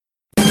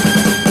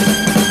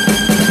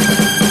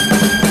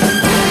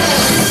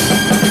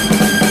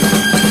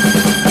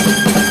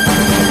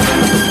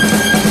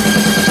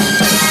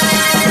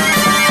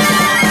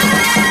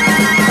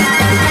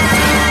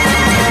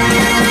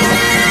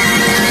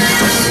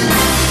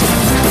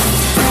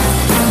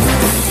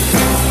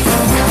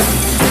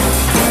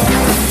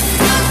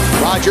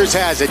Rodgers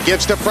has it,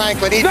 gives to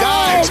Franklin. He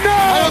dives.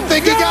 I don't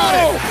think he got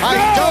it. I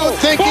don't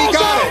think he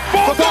got it.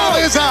 The ball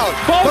is out.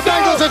 The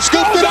Bengals have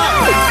scooped it up.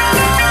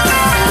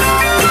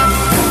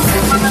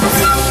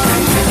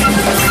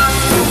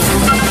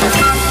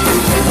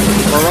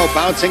 Burrow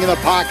bouncing in the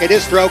pocket.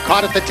 His throw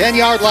caught at the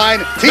 10-yard line.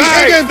 T.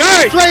 Higgins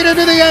straight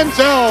into the end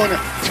zone.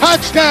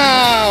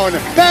 Touchdown,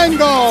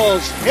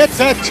 Bengals. It's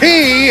a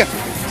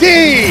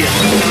TD.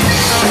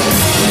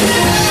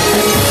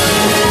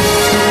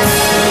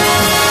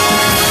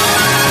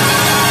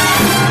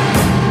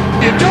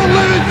 You don't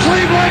live in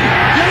Cleveland,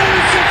 you live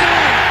in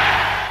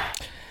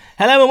Cincinnati.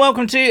 Hello and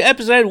welcome to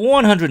episode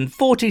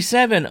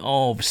 147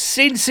 of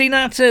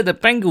Cincinnati, the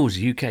Bengals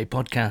UK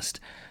podcast.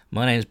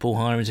 My name is Paul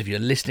Hirons. If you're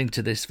listening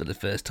to this for the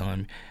first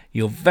time,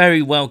 you're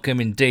very welcome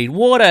indeed.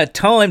 What a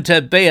time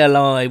to be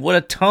alive. What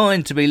a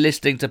time to be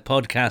listening to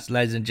podcasts,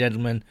 ladies and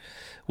gentlemen.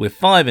 We're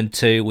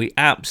 5-2. We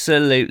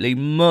absolutely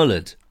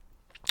mullered,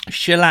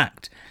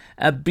 shellacked,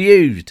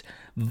 abused,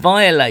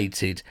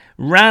 violated,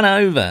 ran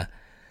over,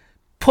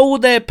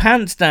 pulled their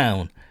pants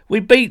down. We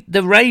beat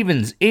the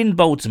Ravens in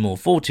Baltimore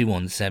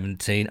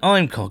 41-17.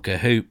 I'm Cocker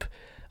Hoop.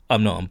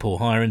 I'm not on Paul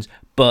Hirons,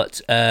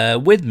 but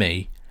with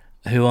me,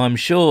 who I'm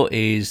sure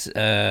is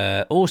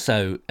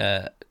also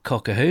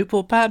Cock a Hoop,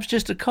 or perhaps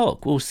just a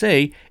cock. We'll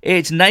see.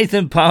 It's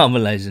Nathan Palmer,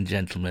 ladies and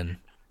gentlemen.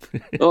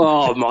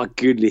 Oh, my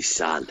goodness,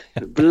 son.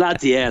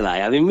 Bloody hell,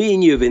 eh? I mean, me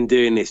and you have been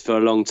doing this for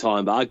a long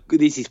time, but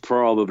this is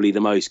probably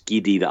the most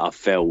giddy that I've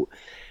felt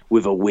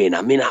with a win.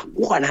 I mean,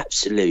 what an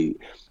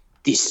absolute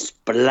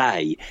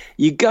display.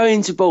 You go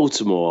into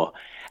Baltimore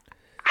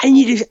and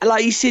you just,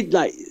 like you said,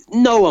 like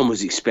no one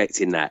was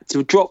expecting that.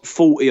 To drop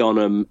 40 on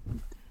them,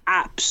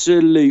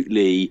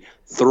 absolutely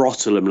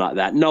throttle them like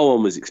that. No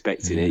one was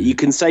expecting it. You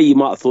can say you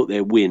might have thought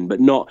they'd win, but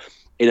not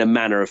in a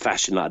manner of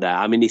fashion like that.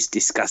 I mean, it's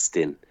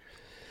disgusting.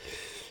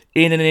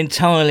 In an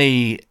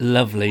entirely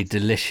lovely,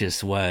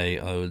 delicious way,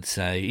 I would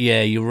say.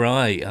 Yeah, you're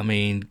right. I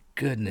mean,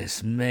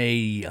 goodness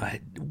me,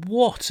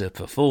 what a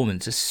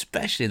performance,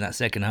 especially in that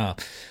second half.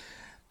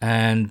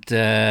 And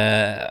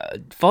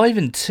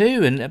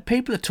 5-2, and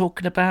people are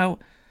talking about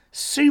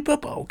Super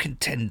Bowl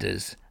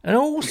contenders and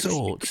all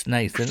sorts.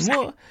 Nathan,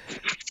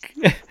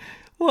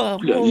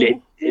 what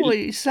are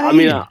you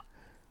saying?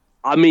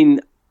 I mean,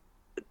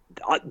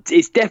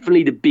 it's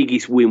definitely the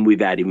biggest win we've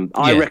had.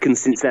 I reckon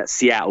since that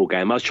Seattle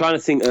game. I was trying to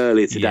think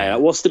earlier today. Like,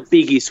 what's the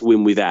biggest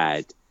win we've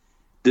had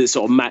that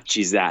sort of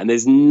matches that? And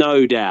there's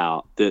no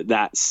doubt that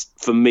that's,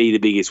 for me, the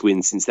biggest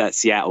win since that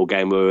Seattle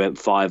game where we went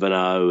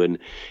 5-0 and,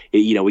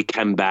 you know, we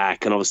came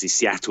back, and obviously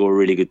Seattle were a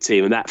really good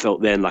team, and that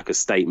felt then like a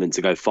statement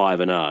to go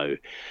 5-0.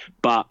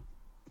 But,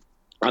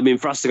 I mean,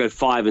 for us to go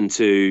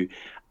 5-2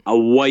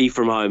 away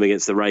from home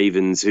against the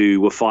Ravens, who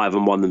were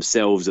 5-1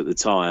 themselves at the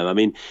time. I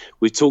mean,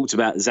 we've talked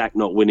about Zach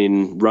not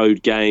winning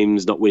road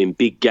games, not winning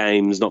big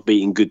games, not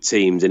beating good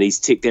teams, and he's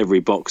ticked every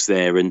box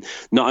there. And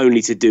not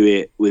only to do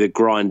it with a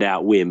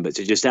grind-out win, but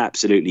to just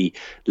absolutely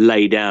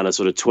lay down a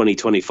sort of 20,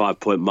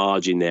 25-point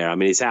margin there. I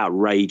mean, it's an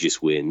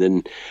outrageous win.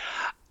 And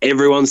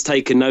everyone's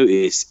taken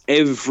notice.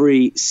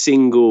 Every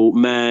single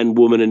man,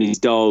 woman and his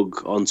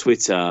dog on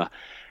Twitter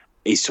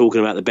is talking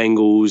about the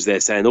Bengals.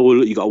 They're saying, oh,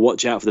 look, you got to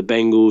watch out for the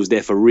Bengals.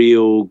 They're for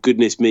real.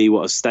 Goodness me,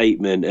 what a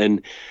statement.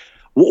 And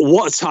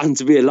what a time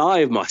to be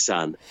alive, my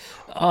son.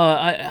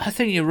 I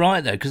think you're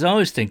right, though, because I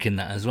was thinking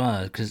that as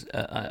well. Because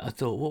I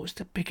thought, what was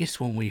the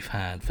biggest one we've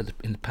had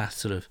in the past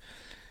sort of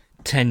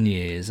 10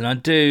 years? And I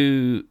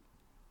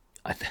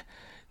think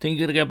you've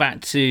got to go back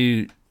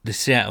to the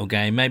Seattle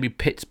game, maybe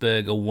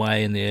Pittsburgh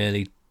away in the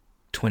early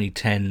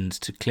 2010s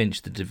to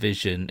clinch the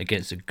division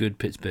against a good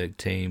Pittsburgh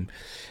team.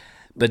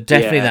 But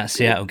definitely that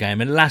Seattle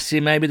game. And last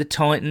year, maybe the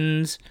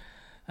Titans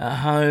at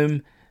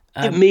home.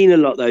 It didn't mean a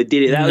lot, though,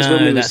 did it? That was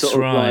when we were sort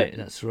of like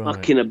that's right.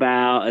 mucking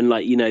about, and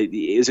like, you know,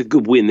 it was a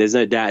good win. There's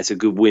no doubt it's a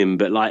good win,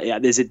 but like,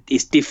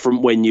 it's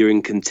different when you're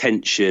in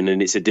contention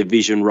and it's a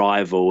division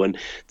rival. And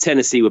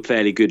Tennessee were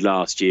fairly good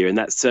last year, and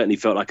that certainly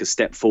felt like a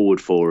step forward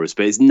for us.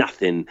 But it's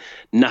nothing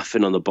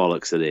on the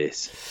bollocks of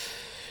this.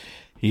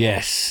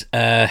 Yes,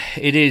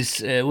 it is.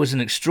 It was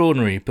an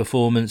extraordinary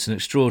performance, an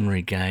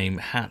extraordinary game.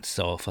 Hats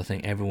off. I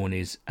think everyone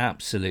is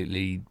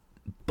absolutely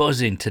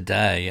buzzing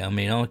today. I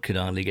mean, I could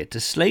hardly get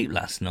to sleep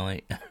last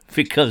night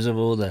because of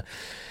all the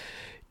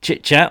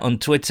chit-chat on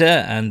Twitter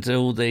and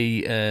all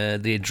the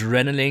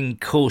adrenaline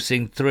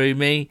coursing through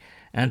me.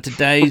 And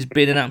today's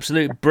been an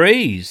absolute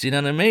breeze, you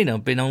know what I mean?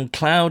 I've been on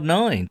cloud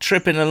nine,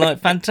 tripping along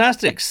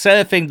fantastic,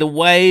 surfing the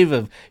wave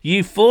of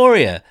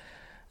euphoria.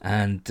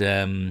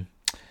 And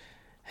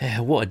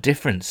what a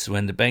difference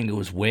when the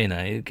Bengals win,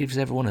 eh? It gives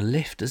everyone a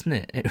lift, doesn't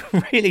it? It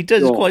really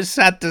does. It's quite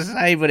sad to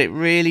say, but it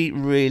really,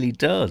 really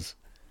does.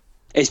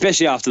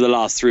 Especially after the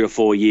last 3 or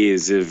 4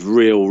 years of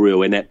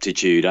real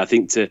ineptitude. I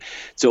think to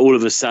all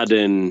of a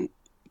sudden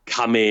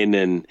come in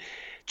and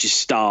just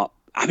start.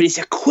 I mean, it's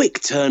a quick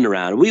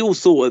turnaround. We all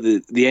thought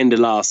at the end of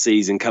last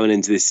season, coming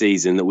into this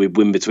season, that we'd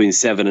win between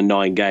 7 and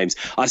 9 games.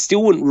 I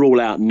still wouldn't rule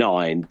out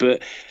 9,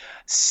 but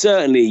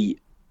certainly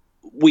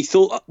we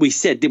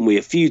said, didn't we,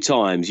 a few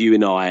times, you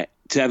and I,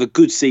 to have a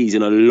good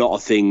season, a lot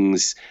of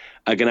things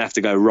are going to have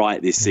to go right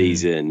this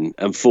season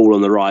and fall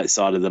on the right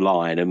side of the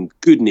line. And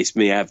goodness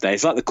me, have they?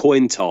 It's like the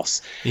coin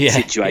toss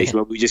situation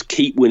where we just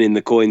keep winning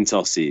the coin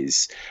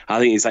tosses. I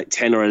think it's like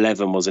 10 or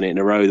 11, wasn't it, in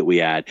a row that we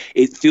had.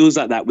 It feels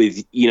like that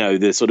with,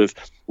 the sort of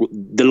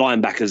the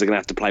linebackers are going to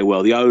have to play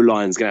well. The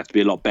O-line's going to have to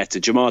be a lot better.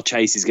 Jamar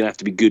Chase is going to have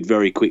to be good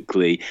very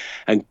quickly.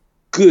 And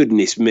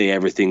goodness me,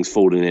 everything's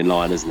falling in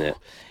line, isn't it?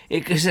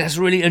 Because that's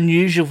really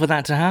unusual for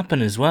that to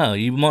happen as well.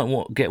 You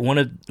might get one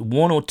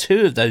or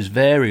two of those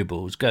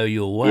variables go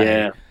your way.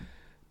 Yeah.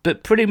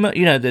 But pretty much,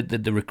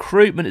 the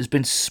recruitment has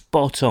been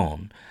spot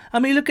on. I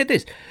mean, look at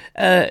this.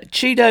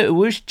 Chido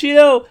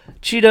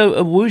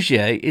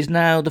Awuzie is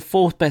now the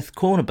fourth best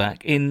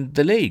cornerback in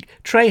the league.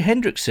 Trey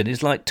Hendrickson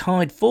is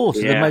tied fourth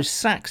for the most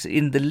sacks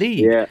in the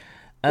league.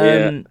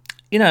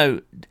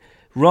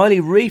 Riley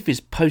Reef is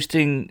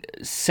posting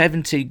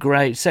 70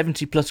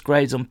 plus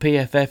grades on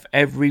PFF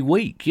every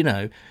week.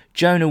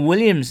 Jonah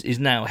Williams is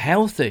now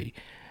healthy.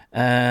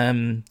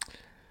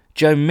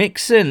 Joe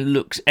Mixon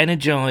looks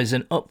energized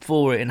and up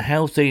for it and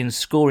healthy and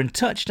scoring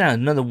touchdowns.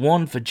 Another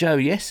one for Joe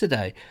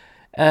yesterday.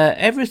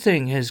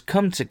 Everything has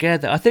come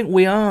together. I think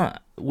we are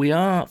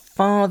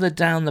farther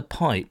down the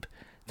pipe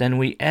than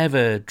we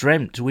ever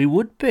dreamt we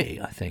would be,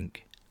 I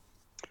think.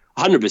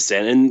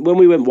 100%. And when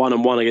we went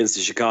 1-1 against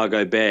the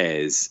Chicago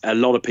Bears, a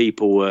lot of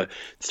people were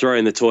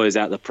throwing the toys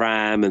out the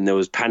pram and there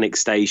was panic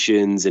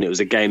stations, and it was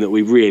a game that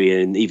we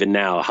really, and even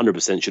now,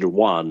 100% should have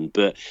won.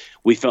 But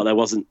we felt there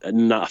wasn't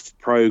enough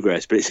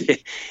progress. But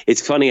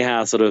it's funny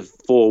how sort of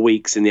 4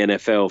 weeks in the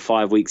NFL,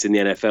 5 weeks in the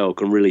NFL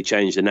can really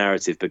change the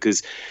narrative,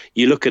 because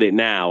you look at it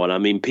now, and I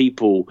mean,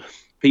 people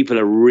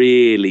are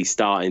really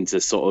starting to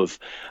sort of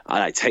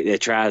take their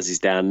trousers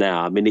down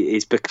now. I mean,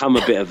 it's become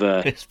a bit of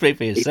a... Speak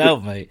for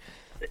yourself, mate.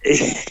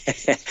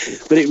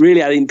 But it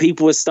really, I think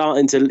people are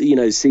starting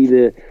to, see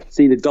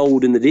the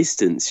gold in the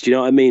distance. Do you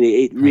know what I mean?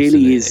 It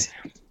really is.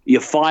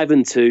 You're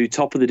 5-2,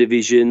 top of the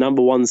division,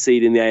 number one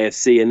seed in the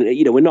AFC, and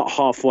we're not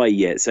halfway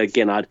yet. So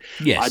again, I'd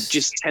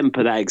just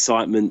temper that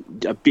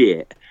excitement a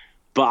bit.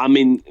 But I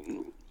mean,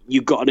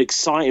 you've got an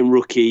exciting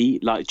rookie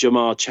like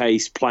Jamar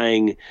Chase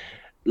playing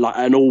like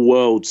an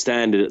all-world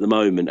standard at the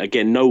moment.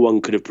 Again, no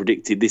one could have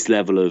predicted this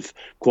level of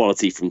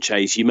quality from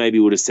Chase. You maybe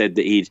would have said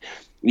that he'd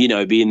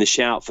be in the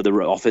shout for the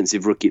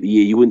offensive rookie of the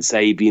year. You wouldn't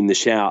say he'd be in the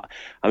shout.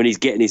 I mean, he's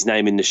getting his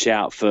name in the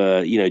shout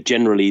for,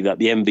 generally the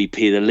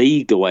MVP of the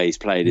league, the way he's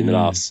played in the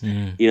last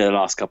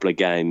couple of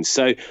games.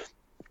 So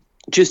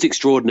just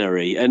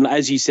extraordinary. And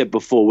as you said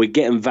before, we're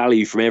getting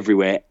value from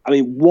everywhere. I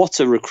mean, what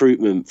a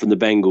recruitment from the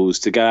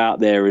Bengals to go out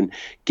there and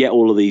get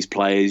all of these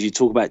players. You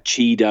talk about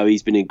Chido,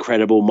 he's been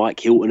incredible. Mike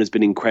Hilton has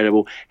been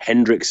incredible.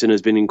 Hendrickson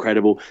has been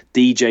incredible.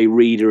 DJ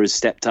Reader has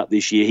stepped up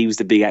this year. He was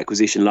the big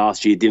acquisition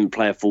last year, didn't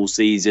play a full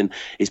season.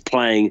 He's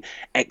playing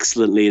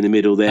excellently in the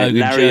middle there.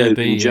 Larry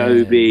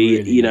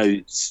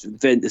Ogunjobi,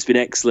 it's been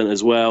excellent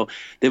as well.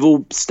 They've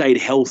all stayed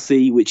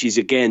healthy, which is,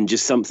 again,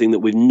 just something that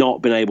we've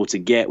not been able to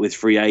get with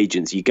free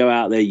agents. You go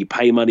out there, you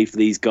pay money for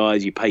these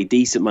guys, you pay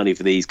decent money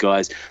for these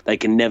guys. They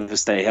can never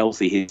stay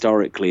healthy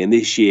historically. And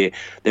this year,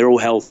 they're all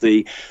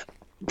healthy.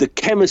 The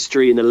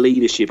chemistry and the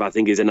leadership, I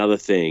think, is another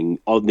thing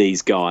on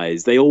these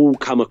guys. They all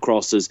come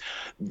across as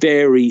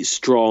very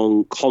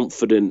strong,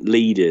 confident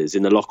leaders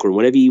in the locker room.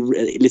 Whenever you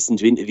listen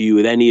to an interview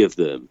with any of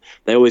them,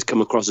 they always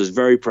come across as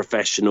very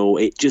professional.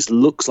 It just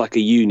looks like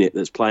a unit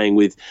that's playing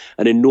with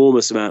an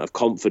enormous amount of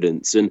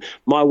confidence. And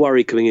my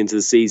worry coming into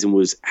the season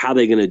was how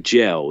they're going to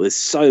gel. There's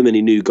so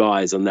many new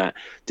guys on that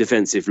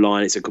defensive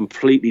line. It's a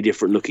completely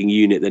different looking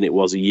unit than it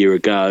was a year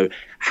ago.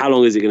 How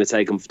long is it going to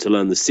take them to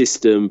learn the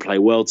system, play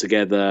well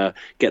together,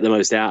 get the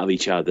most out of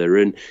each other?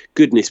 And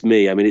goodness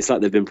me, I mean, it's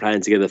like they've been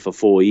playing together for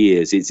 4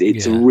 years.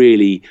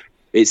 You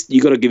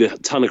got to give a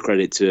ton of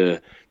credit to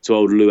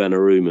old Lou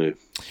Anarumo.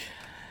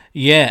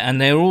 Yeah,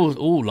 and they're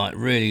all like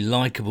really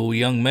likable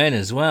young men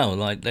as well.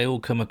 Like they all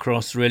come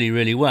across really,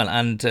 really well.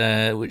 And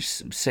which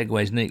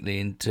segues neatly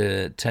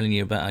into telling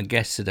you about our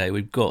guest today.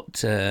 We've got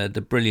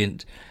the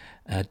brilliant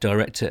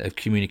Director of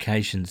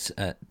Communications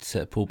at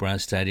Paul Brown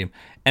Stadium,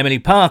 Emily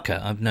Parker.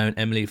 I've known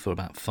Emily for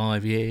about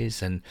 5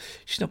 years, and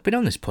she's not been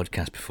on this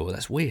podcast before.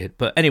 That's weird.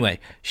 But anyway,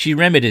 she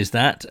remedies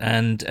that,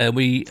 and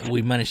we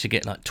managed to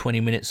get like 20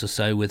 minutes or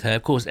so with her.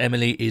 Of course,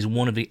 Emily is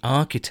one of the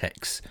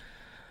architects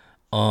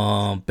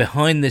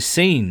behind the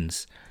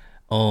scenes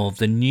of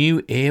the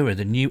new era,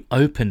 the new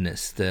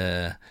openness,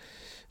 the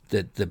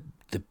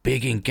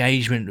big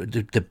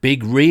engagement, the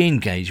big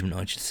re-engagement,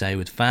 I should say,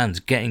 with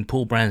fans, getting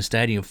Paul Brown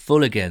Stadium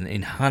full again,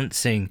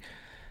 enhancing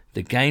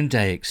the game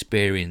day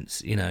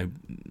experience,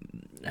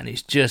 and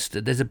it's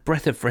just, there's a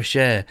breath of fresh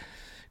air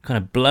kind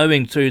of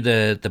blowing through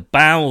the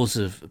bowels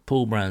of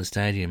Paul Brown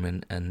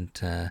Stadium,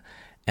 and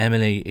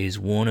Emily is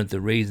one of the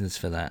reasons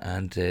for that,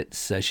 and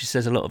she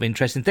says a lot of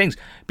interesting things,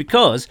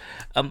 because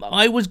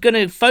I was going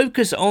to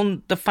focus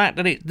on the fact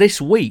that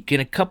this week, in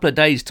a couple of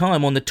days'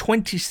 time, on the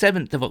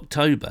 27th of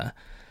October,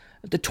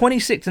 the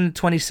 26th and the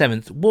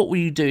 27th, what were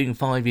you doing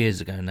 5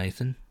 years ago,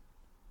 Nathan?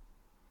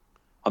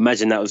 I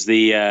imagine that was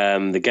the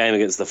game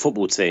against the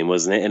football team,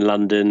 wasn't it, in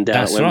London,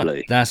 down at Wembley?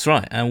 Right. That's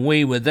right. And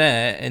we were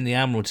there in the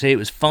Admiralty. It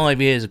was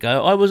 5 years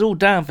ago. I was all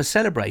down for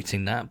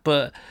celebrating that,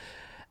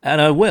 and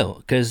I will,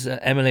 because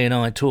Emily and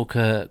I talk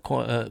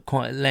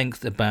quite at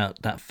length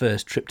about that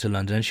first trip to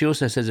London. And she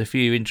also says a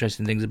few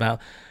interesting things about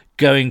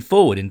going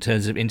forward in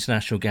terms of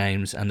international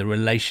games and the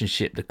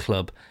relationship the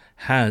club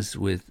has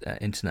with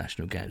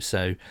international games.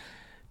 So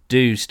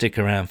do stick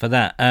around for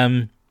that.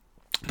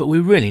 But we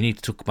really need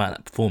to talk about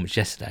that performance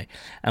yesterday.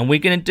 And we're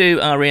going to do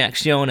our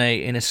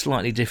reazione in a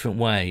slightly different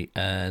way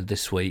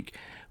this week.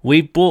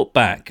 We brought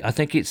back, I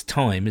think it's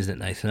time,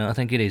 isn't it, Nathan? I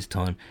think it is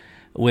time.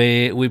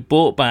 We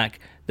brought back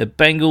the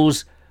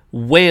Bengals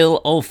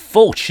Wheel of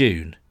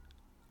Fortune.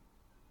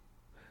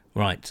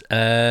 Right,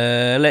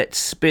 let's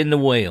spin the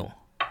wheel.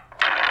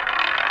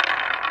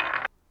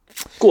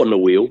 Go on the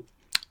wheel.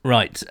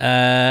 Right,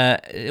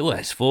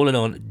 it's fallen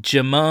on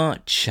Ja'Marr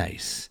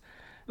Chase.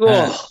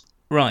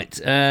 Right,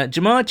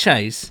 Ja'Marr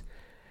Chase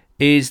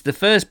is the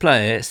first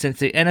player since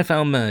the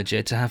NFL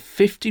merger to have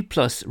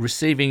 50-plus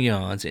receiving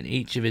yards in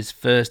each of his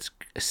first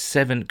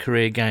 7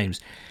 career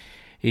games.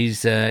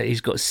 He's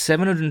got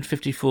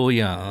 754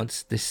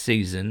 yards this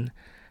season,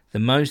 the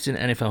most in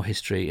NFL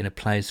history in a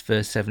player's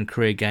first 7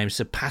 career games,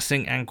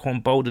 surpassing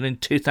Anquan Boldin in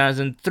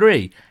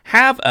 2003.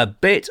 Have a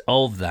bit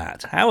of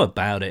that. How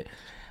about it?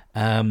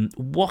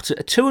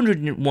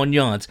 201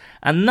 yards,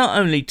 and not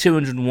only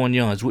 201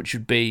 yards, which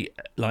would be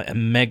like a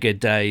mega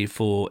day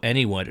for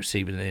any wide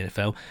receiver in the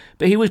NFL,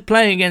 but he was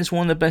playing against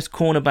one of the best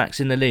cornerbacks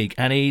in the league,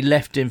 and he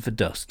left him for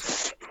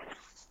dust.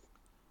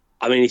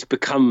 I mean, it's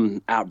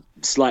become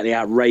slightly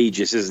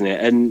outrageous, isn't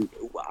it? And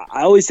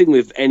I always think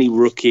with any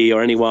rookie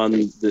or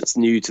anyone that's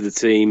new to the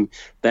team,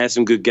 they have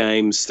some good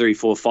games, 3,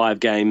 4, 5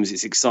 games.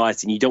 It's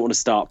exciting. You don't want to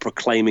start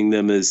proclaiming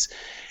them as,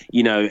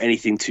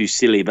 anything too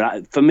silly.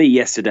 But for me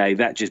yesterday,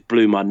 that just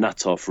blew my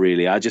nut off,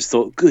 really. I just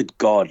thought, good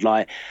God.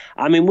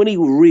 When he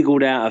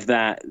wriggled out of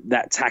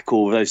that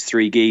tackle of those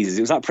 3 geezers,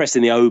 it was like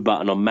pressing the O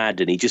button on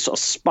Madden. He just sort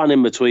of spun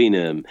in between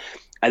them.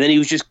 And then he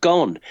was just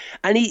gone.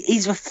 And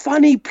he's a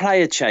funny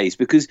player, Chase,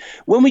 because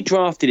when we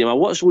drafted him, I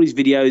watched all his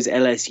videos at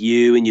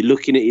LSU, and you're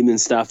looking at him and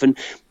stuff, and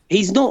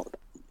he's not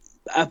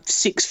a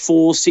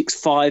 6'4",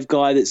 6'5"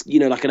 guy that's,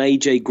 like an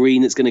AJ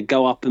Green that's going to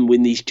go up and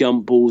win these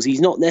jump balls.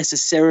 He's not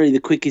necessarily the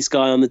quickest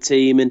guy on the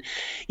team, and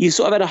you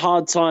sort of had a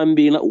hard time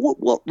being like,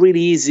 what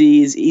really is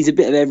he? He's a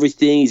bit of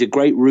everything. He's a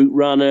great route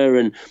runner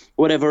and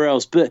whatever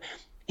else. But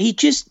he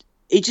just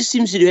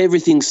seems to do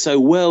everything so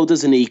well,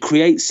 doesn't he? He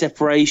creates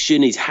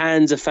separation. His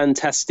hands are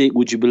fantastic,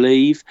 would you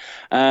believe?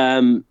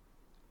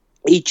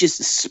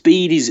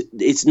 Speed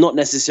it's not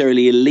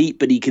necessarily elite,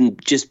 but he can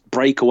just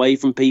break away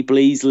from people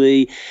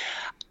easily.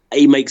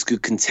 He makes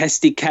good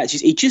contested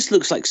catches. He just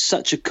looks like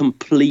such a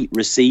complete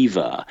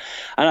receiver.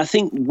 And I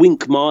think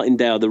Wink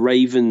Martindale, the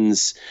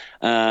Ravens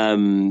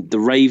defensive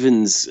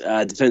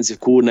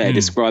coordinator,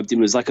 described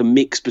him as like a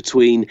mix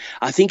between,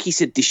 I think he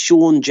said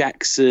Deshaun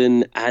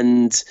Jackson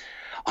and,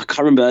 I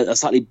can't remember, a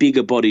slightly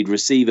bigger bodied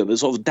receiver, but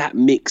sort of that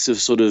mix of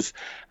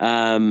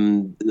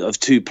of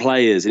 2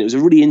 players. And it was a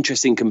really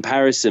interesting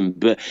comparison,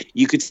 but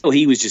you could tell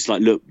he was just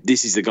like, look,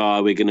 this is the guy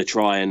we're going to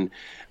try and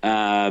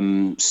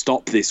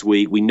stop this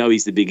week. We know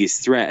he's the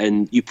biggest threat.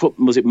 And you put,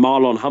 was it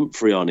Marlon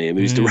Humphrey on him,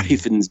 who's the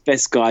Ravens'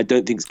 best guy, I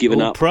don't think's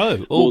given up.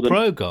 All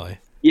pro guy.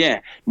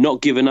 Yeah,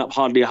 not giving up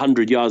hardly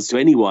 100 yards to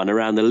anyone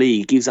around the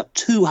league. Gives up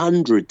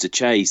 200 to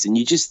Chase. And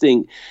you just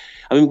think,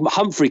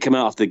 Humphrey came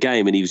out after the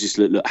game and he was just,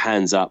 look,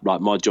 hands up, like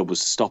my job was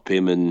to stop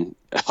him, and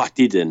I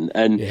didn't.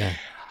 And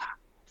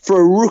for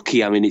a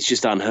rookie, it's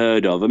just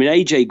unheard of.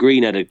 AJ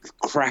Green had a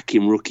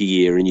cracking rookie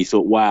year, and you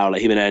thought, wow,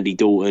 like him and Andy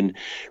Dalton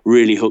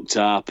really hooked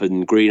up.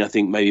 And Green, I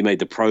think, maybe made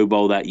the Pro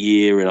Bowl that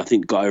year, and I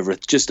think got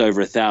just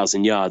over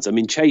 1,000 yards.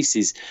 Chase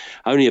is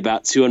only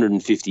about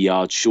 250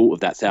 yards short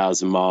of that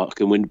 1,000 mark,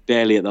 and we're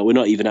barely at that. We're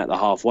not even at the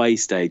halfway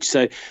stage.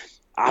 So,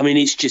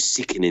 it's just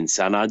sickening,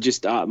 son.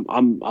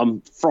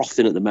 I'm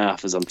frothing at the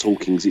mouth as I'm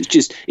talking.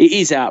 It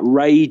is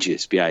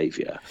outrageous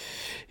behaviour.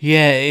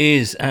 Yeah, it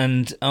is,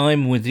 and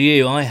I'm with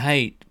you. I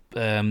hate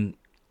putting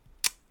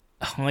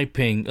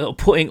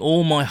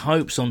all my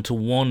hopes onto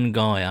one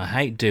guy. I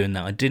hate doing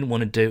that. I didn't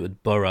want to do it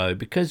with Burrow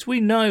because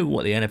we know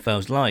what the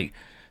NFL's like.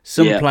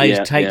 Some players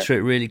take to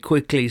it really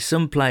quickly.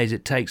 Some players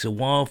it takes a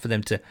while for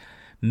them to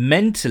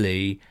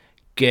mentally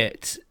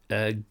get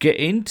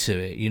into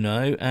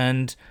it,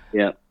 and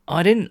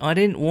I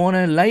didn't want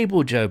to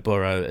label Joe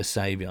Burrow a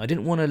saviour. I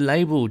didn't want to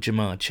label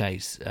Ja'Marr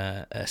Chase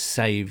a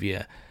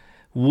saviour.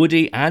 Would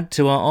he add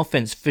to our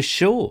offence? For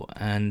sure.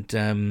 And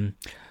I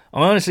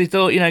honestly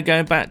thought,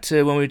 going back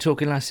to when we were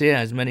talking last year,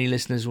 as many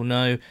listeners will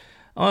know,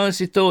 I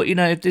honestly thought,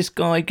 if this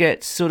guy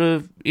gets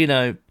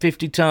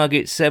 50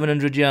 targets,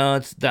 700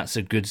 yards, that's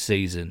a good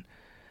season.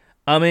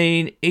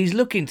 He's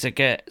looking to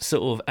get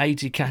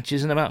 80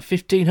 catches and about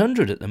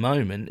 1,500 at the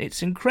moment.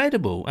 It's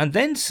incredible. And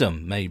then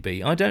some,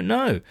 maybe. I don't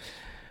know.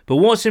 But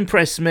what's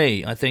impressed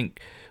me, I think,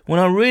 when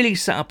I really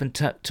sat up and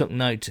took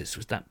notice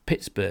was that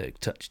Pittsburgh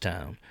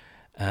touchdown.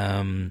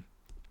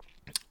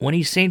 when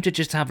he seemed to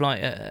just have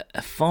like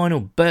a final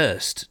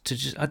burst to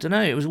just, I don't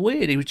know, it was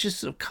weird. He was just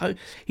sort of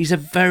he's a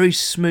very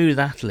smooth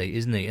athlete,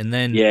 isn't he? And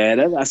then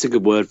that's a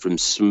good word from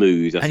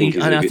smooth. I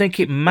think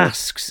it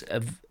masks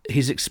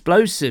his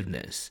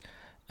explosiveness.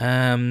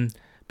 But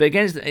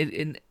against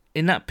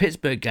in that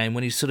Pittsburgh game,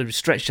 when he sort of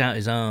stretched out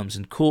his arms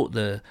and caught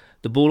the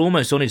ball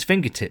almost on his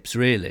fingertips,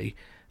 really,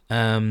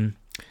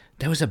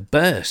 there was a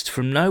burst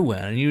from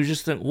nowhere, and you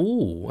just think,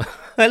 "Ooh,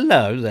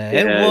 hello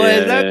there! Where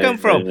did that come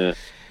from?" Yeah.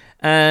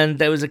 And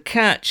there was a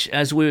catch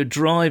as we were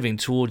driving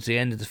towards the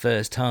end of the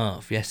first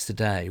half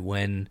yesterday,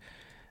 when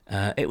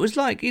it was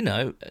like,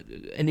 an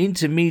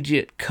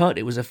intermediate cut.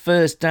 It was a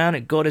first down.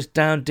 It got us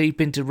down deep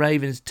into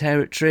Ravens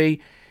territory,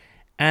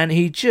 and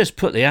he just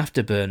put the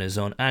afterburners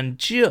on and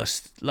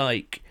just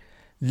like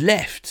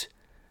left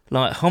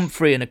like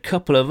Humphrey and a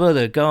couple of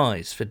other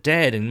guys for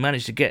dead, and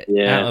managed to get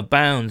out of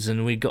bounds,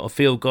 and we got a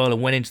field goal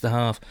and went into the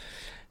half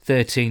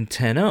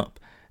 13-10 up.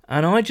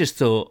 And I just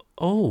thought,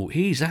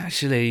 he's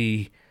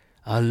actually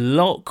a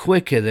lot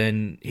quicker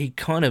than he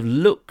kind of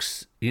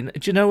looks. Do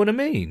you know what I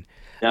mean?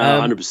 Yeah,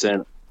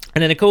 100%.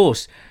 And then, of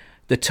course,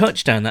 the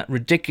touchdown, that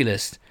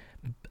ridiculous,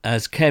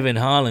 as Kevin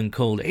Harlan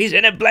called it, he's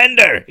in a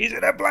blender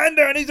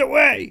and he's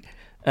away.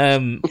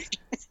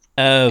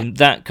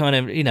 That kind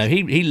of,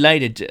 he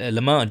laid a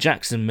Lamar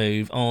Jackson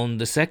move on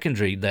the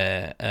secondary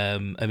there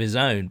of his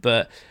own.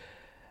 But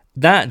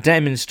that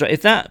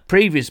if that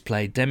previous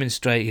play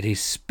demonstrated his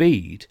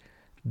speed,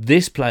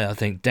 this play, I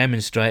think,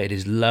 demonstrated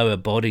his lower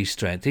body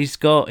strength. He's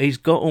got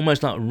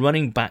almost like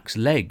running back's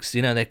legs.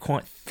 They're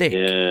quite thick.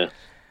 Yeah.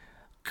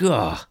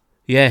 God.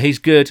 Yeah, he's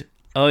good.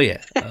 Oh,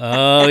 yeah.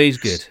 Oh, he's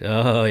good.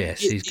 Oh,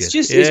 yes, he's good.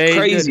 It's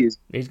crazy.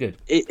 He's good.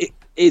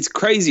 It's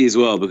crazy as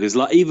well, because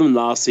like even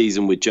last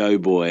season with Joe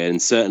Boy, and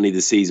certainly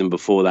the season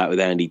before that with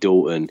Andy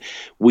Dalton,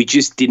 we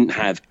just didn't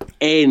have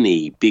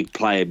any big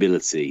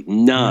playability.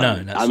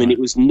 None. No, I mean, it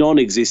was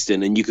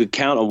non-existent, and you could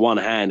count on one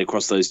hand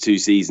across those 2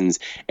 seasons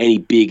any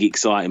big,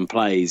 exciting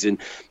plays. And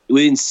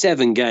within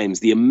 7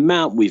 games, the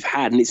amount we've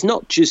had, and it's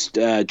not just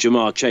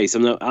Jamar Chase.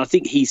 I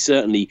think he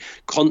certainly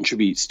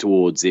contributes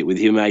towards it with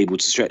him able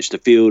to stretch the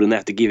field, and they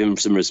have to give him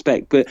some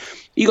respect. But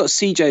you got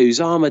CJ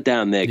Uzomah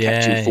down there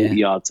catching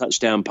 40-yard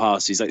touchdown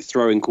passes, like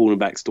throwing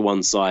cornerbacks to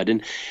one side.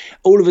 And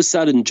all of a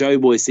sudden, Joe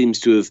Boy seems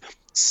to have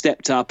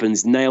stepped up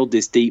and nailed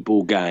this deep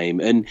ball game,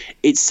 and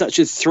it's such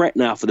a threat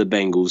now for the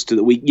Bengals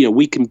that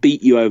we can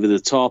beat you over the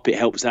top. It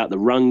helps out the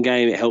run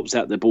game, it helps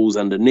out the balls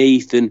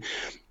underneath, and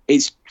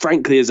it's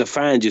frankly, as a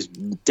fan, just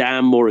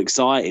damn more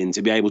exciting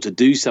to be able to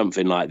do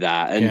something like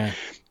that. And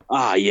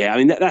I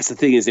mean, that's the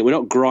thing, isn't it? We're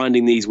not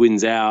grinding these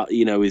wins out,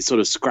 with sort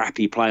of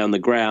scrappy play on the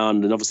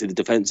ground, and obviously the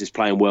defense is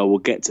playing well. We'll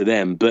get to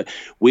them, but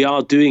we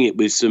are doing it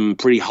with some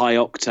pretty high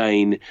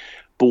octane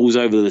balls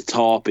over the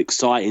top,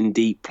 exciting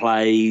deep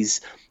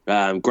plays,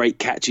 great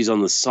catches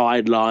on the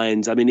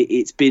sidelines. I mean,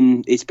 it's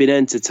been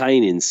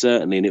entertaining,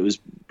 certainly, and it was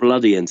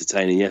bloody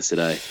entertaining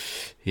yesterday.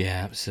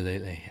 Yeah,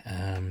 absolutely.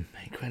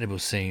 Incredible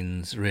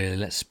scenes, really.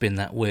 Let's spin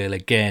that wheel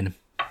again.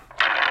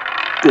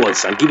 Go on,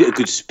 son. Give it a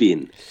good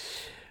spin.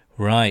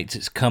 Right,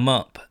 it's come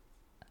up.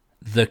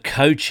 The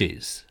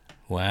coaches.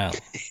 Wow.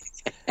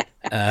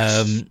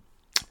 I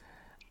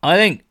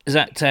think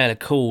Zach Taylor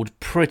called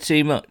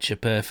pretty much a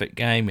perfect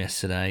game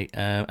yesterday,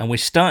 and we're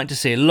starting to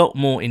see a lot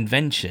more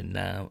invention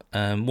now.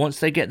 Once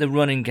they get the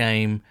running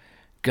game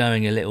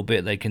going a little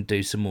bit, they can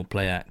do some more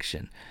play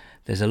action.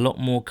 There's a lot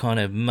more kind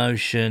of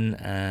motion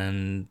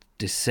and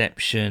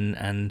deception,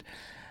 and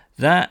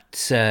that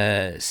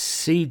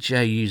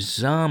CJ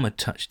Uzomah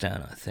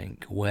touchdown, I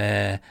think,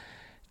 where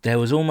there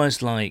was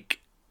almost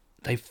like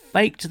they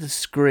faked the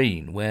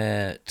screen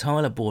where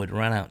Tyler Boyd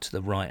ran out to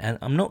the right, and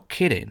I'm not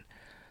kidding,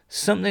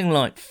 something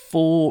like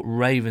 4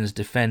 Ravens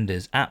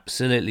defenders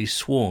absolutely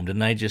swarmed,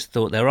 and they just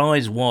thought, their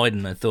eyes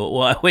widened, and thought,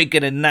 well, we're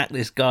going to knock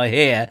this guy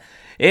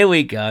here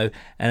we go,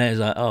 and it was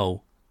like,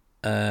 oh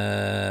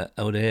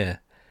dear.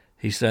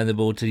 He's thrown the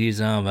ball to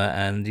Uzomah,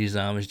 and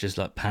Uzomah's just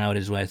like powered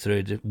his way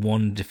through.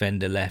 One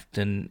defender left,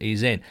 and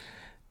he's in.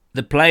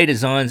 The play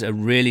designs are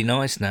really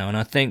nice now, and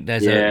I think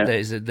there's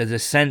a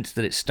sense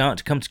that it's starting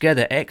to come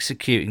together.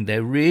 Executing,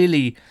 they're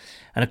really,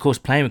 and of course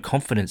playing with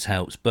confidence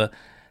helps. But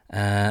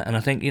and I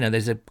think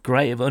there's a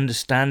great of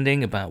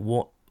understanding about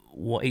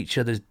what each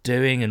other's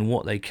doing and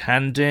what they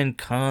can do and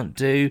can't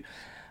do.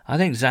 I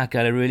think Zach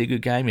had a really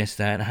good game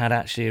yesterday, and had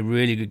actually a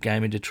really good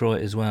game in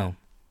Detroit as well.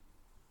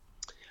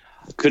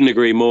 Couldn't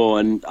agree more.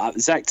 And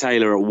Zach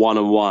Taylor at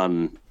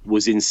 1-1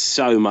 was in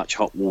so much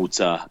hot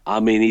water.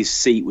 I mean, his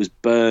seat was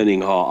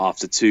burning hot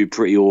after 2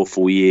 pretty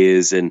awful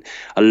years, and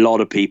a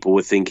lot of people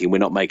were thinking we're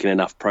not making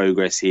enough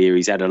progress here.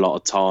 He's had a lot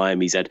of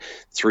time. He's had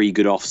 3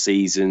 good off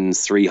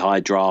seasons, 3 high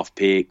draft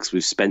picks.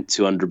 We've spent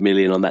 $200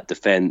 million on that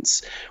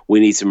defense.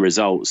 We need some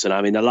results. And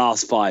I mean, the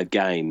last 5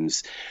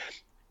 games,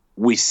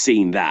 we've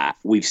seen that.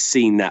 We've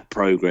seen that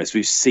progress.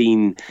 We've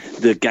seen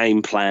the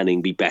game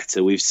planning be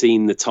better. We've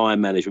seen the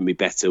time management be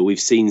better. We've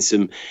seen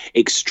some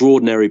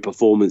extraordinary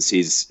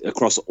performances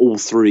across all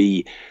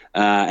three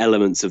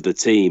elements of the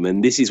team,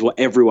 and this is what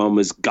everyone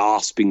was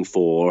gasping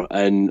for,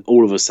 and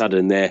all of a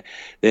sudden their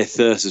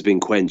thirst has been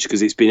quenched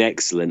because it's been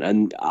excellent.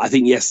 And I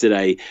think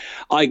yesterday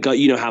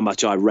how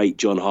much I rate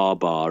John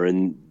Harbaugh,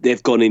 and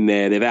they've gone in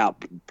there, they've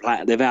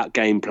out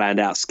game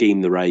planned, out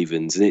schemed the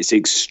Ravens, and it's an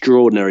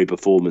extraordinary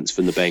performance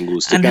from the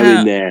Bengals to go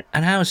in there.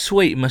 And how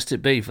sweet must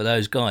it be for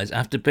those guys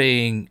after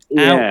being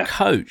out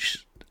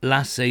coached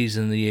last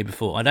season, the year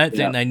before? I don't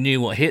think they knew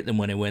what hit them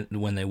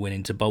when they went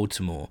into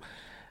Baltimore.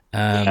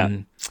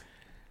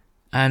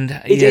 And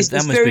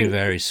that must be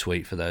very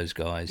sweet for those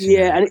guys.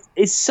 And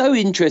it's so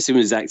interesting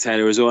with Zach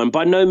Taylor as well. And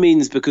by no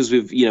means, because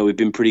we've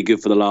been pretty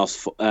good for the last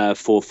 4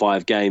 or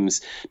 5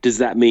 games, does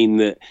that mean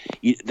that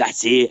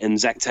that's it and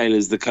Zach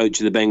Taylor's the coach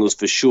of the Bengals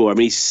for sure. I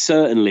mean, he's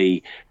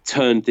certainly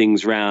turned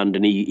things around,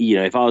 and he,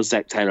 if I was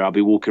Zach Taylor, I'd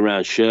be walking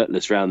around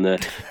shirtless around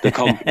the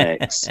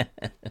complex.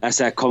 That's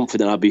how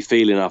confident I'd be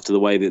feeling after the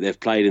way that they've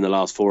played in the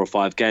last 4 or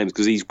 5 games,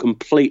 because he's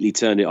completely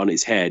turned it on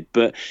its head.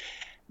 But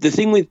the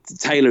thing with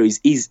Taylor is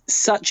he's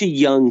such a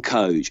young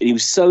coach, and he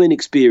was so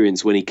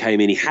inexperienced when he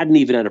came in. He hadn't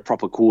even had a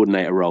proper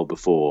coordinator role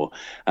before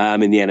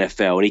in the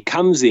NFL. And he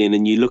comes in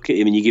and you look at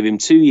him and you give him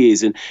 2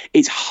 years, and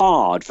it's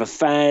hard for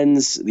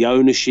fans, the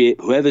ownership,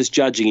 whoever's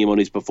judging him on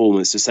his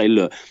performance to say,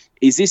 look,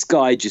 is this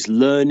guy just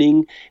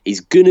learning?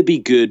 He's going to be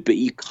good, but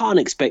you can't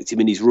expect him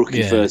in his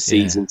rookie first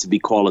season to be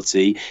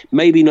quality,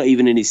 maybe not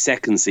even in his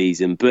second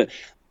season. But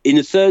in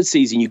the third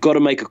season, you've got to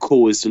make a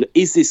call as to,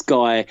 is this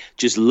guy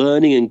just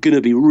learning and going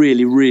to be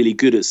really, really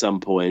good at some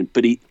point?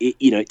 But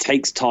it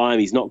takes time.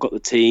 He's not got the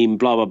team,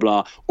 blah, blah,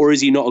 blah. Or is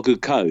he not a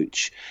good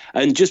coach?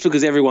 And just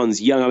because everyone's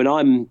young, I mean,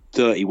 I'm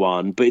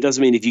 31, but it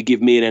doesn't mean if you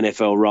give me an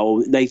NFL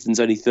role, Nathan's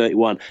only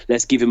 31,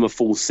 let's give him a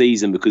full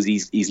season because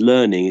he's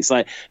learning. It's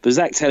like, for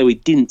Zach Taylor, we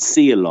didn't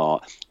see a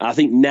lot. I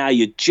think now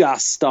you're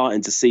just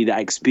starting to see that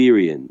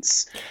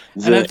experience.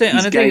 And I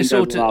think it's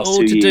all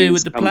to do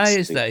with the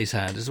players that he's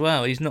had as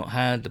well. He's not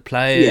had the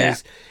players. Yeah.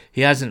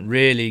 He hasn't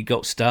really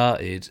got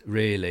started,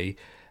 really.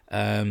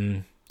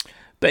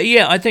 But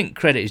yeah, I think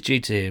credit is due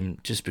to him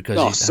just because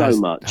he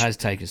has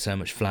taken so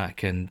much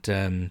flack. And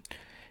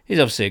he's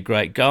obviously a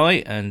great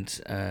guy, and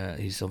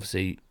he's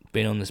obviously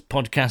been on this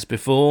podcast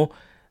before.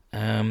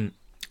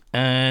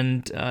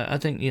 And I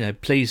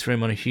think, pleased for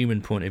him on a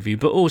human point of view,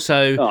 but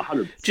also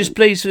just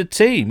pleased for the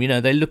team.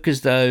 They look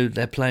as though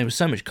they're playing with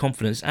so much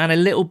confidence and a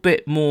little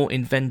bit more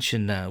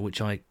invention now, which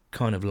I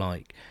kind of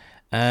like.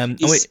 And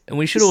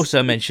we should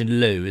also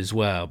mention Lou as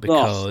well,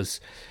 because,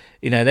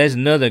 there's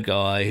another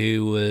guy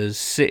who was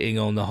sitting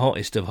on the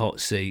hottest of hot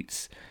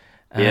seats.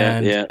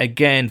 And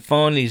again,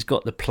 finally he's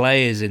got the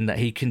players in that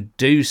he can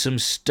do some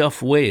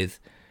stuff with.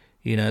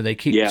 They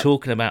keep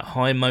talking about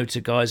high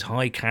motor guys,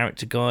 high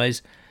character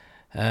guys.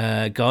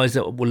 Guys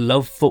that will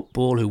love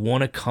football, who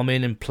want to come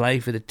in and play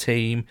for the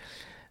team,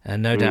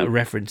 and no doubt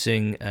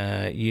referencing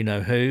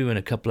who and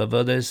a couple of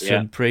others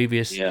from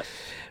previous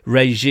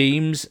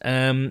regimes.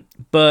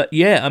 But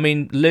yeah, I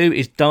mean, Lou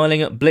is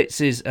dialing up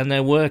blitzes and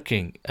they're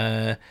working.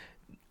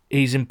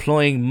 He's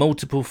employing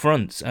multiple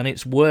fronts and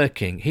it's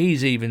working.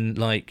 He's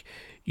even I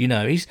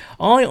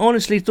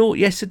honestly thought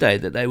yesterday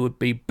that they would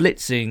be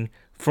blitzing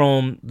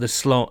from the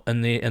slot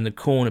and the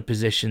corner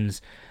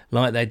positions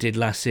like they did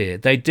last year.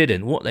 They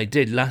didn't. What they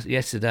did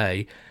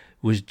yesterday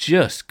was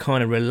just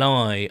kind of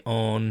rely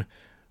on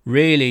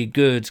really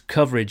good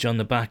coverage on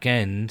the back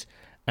end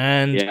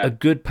and a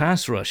good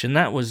pass rush, and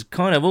that was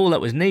kind of all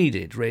that was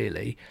needed,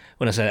 really.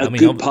 When I say that,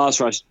 good pass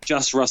rush,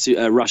 just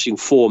rushing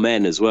 4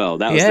 men as well.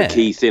 That was the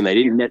key thing. They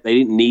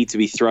didn't need to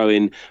be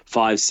throwing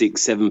 5,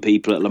 6, 7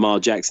 people at Lamar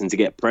Jackson to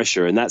get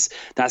pressure, and that's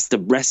the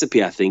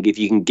recipe. I think if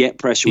you can get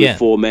pressure with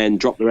 4 men,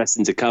 drop the rest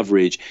into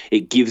coverage,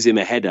 it gives him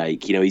a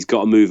headache. He's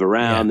got to move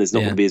around. There's not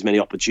going to be as many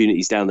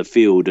opportunities down the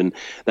field, and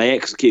they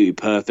executed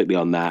perfectly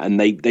on that. And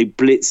they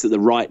blitzed at the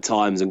right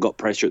times and got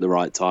pressure at the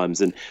right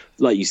times. And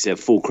like you said,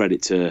 full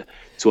credit to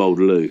old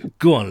Lou.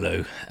 Go on,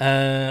 Lou.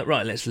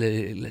 Right,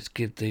 let's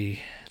give the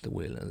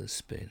wheel of the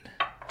spin.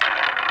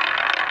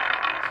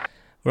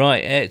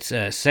 Right, it's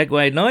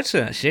segue night,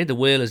 actually. The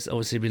wheel has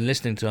obviously been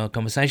listening to our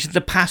conversation.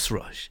 The pass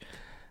rush.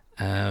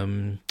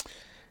 But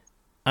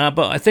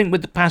I think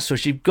with the pass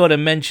rush, you've got to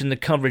mention the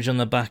coverage on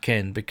the back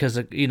end, because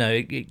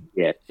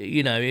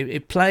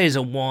if players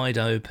are wide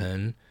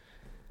open,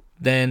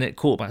 then a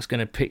quarterback's going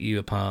to pick you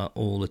apart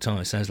all the time.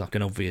 It sounds like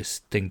an obvious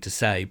thing to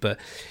say, but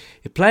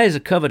if players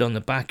are covered on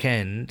the back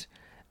end,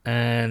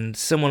 and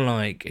someone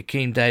like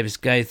Akeem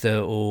Davis-Gaither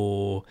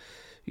or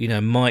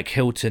Mike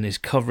Hilton is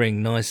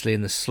covering nicely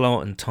in the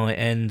slot and tight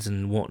ends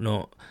and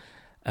whatnot,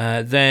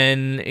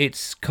 then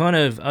it's kind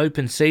of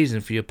open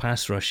season for your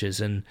pass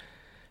rushers. And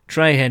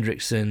Trey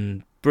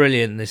Hendrickson,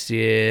 brilliant this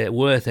year,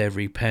 worth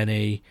every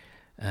penny.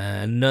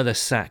 Another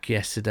sack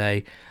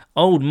yesterday.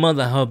 Old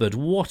Mother Hubbard,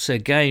 what a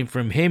game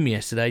from him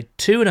yesterday.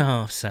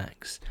 2.5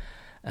 sacks.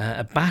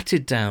 A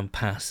batted down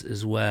pass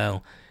as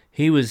well.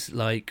 He was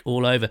like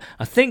all over.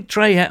 I think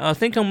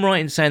I'm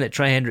right in saying that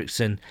Trey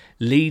Hendrickson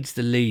leads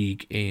the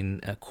league in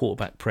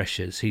quarterback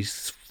pressures.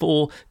 He's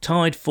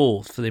tied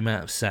fourth for the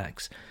amount of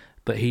sacks,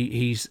 but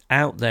he's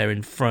out there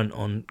in front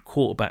on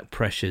quarterback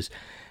pressures.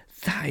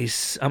 That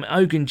is,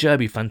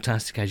 Ogunjobi,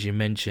 fantastic as you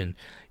mentioned.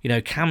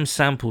 Cam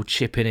Sample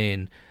chipping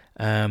in,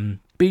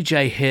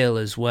 BJ Hill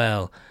as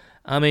well.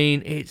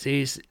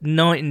 It's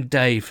night and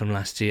day from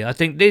last year. I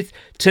think this,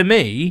 to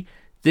me,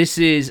 this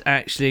is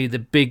actually the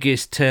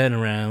biggest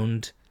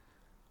turnaround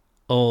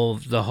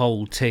of the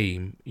whole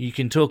team. You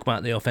can talk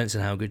about the offense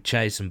and how good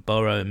Chase and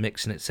Burrow and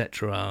Mixon,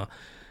 etc. are,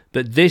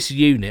 but this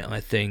unit,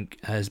 I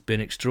think, has been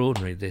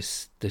extraordinary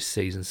this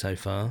season so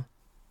far.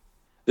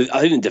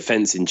 I think the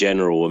defence in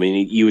general,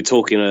 you were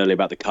talking earlier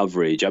about the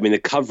coverage. The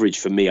coverage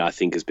for me, I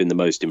think, has been the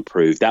most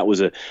improved. That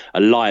was a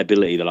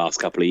liability the last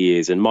couple of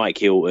years. And Mike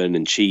Hilton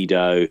and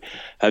Cheeto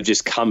have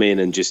just come in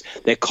and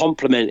they're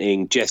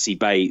complementing Jesse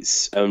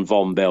Bates and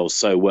Von Bell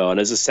so well. And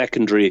as a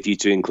secondary, if you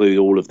to include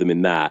all of them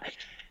in that,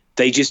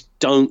 they just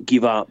don't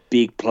give up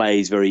big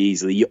plays very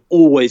easily. You're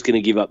always going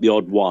to give up the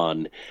odd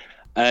one.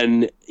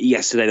 And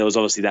yesterday there was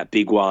obviously that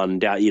big one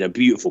down,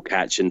 beautiful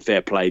catch and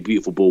fair play,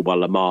 beautiful ball by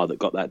Lamar that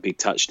got that big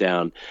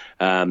touchdown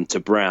to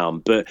Brown.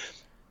 But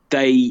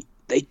they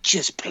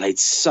just played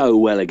so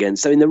well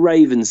against. The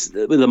Ravens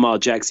with Lamar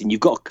Jackson,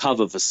 you've got to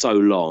cover for so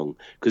long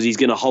because he's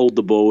going to hold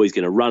the ball, he's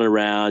going to run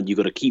around. You've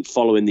got to keep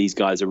following these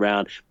guys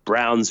around.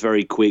 Brown's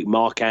very quick.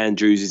 Mark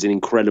Andrews is an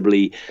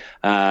incredibly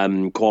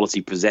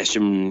quality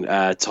possession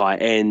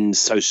tight end,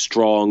 so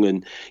strong,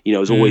 and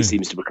as always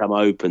seems to become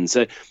open.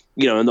 So.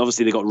 And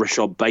obviously they've got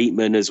Rashad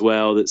Bateman as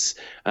well that's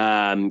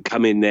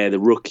come in there, the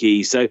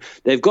rookie. So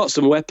they've got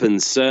some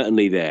weapons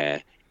certainly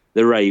there,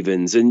 the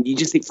Ravens. And you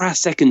just think for our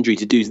secondary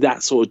to do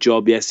that sort of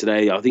job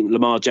yesterday, I think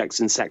Lamar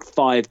Jackson sacked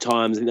 5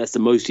 times. I think that's the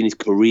most in his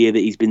career that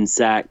he's been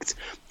sacked.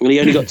 And he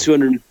only got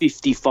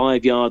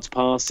 255 yards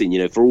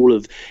passing, for all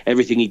of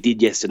everything he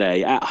did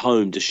yesterday at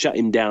home to shut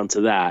him down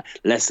to that,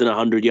 less than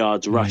 100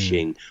 yards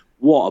rushing.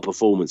 What a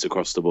performance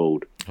across the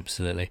board.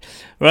 Absolutely.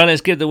 Right,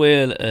 let's give the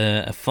wheel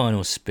a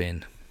final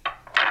spin.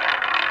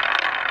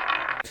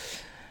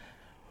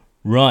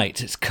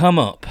 Right, it's come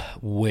up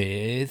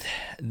with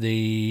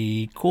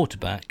the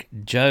quarterback,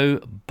 Joe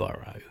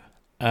Burrow.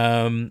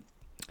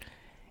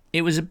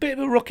 It was a bit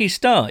of a rocky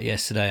start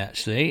yesterday,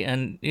 actually,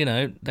 and,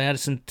 they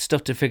had some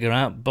stuff to figure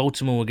out.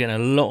 Baltimore were getting a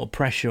lot of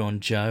pressure on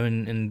Joe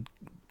and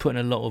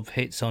putting a lot of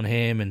hits on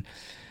him.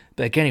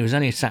 But again, he was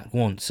only sacked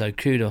once, so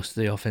kudos to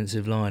the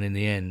offensive line in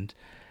the end.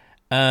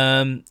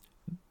 And,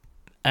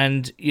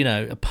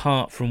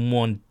 apart from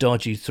one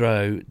dodgy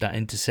throw, that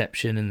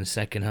interception in the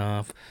second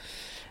half,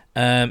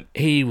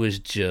 he was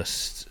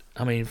just,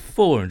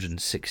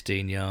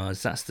 416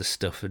 yards, that's the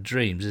stuff of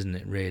dreams, isn't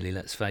it, really?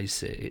 Let's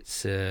face it.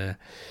 It's, he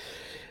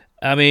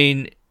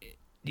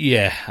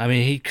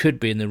could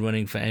be in the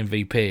running for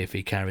MVP if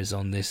he carries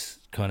on this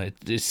kind of,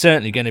 it's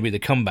certainly going to be the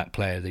comeback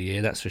player of the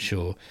year, that's for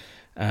sure.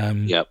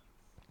 Yep.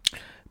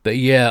 But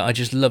yeah, I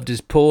just loved his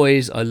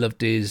poise, I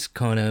loved his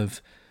kind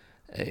of,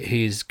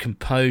 his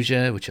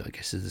composure, which I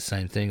guess is the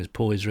same thing as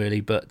poise, really,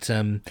 but,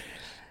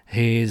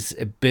 his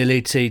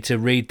ability to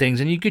read things,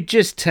 and you could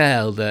just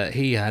tell that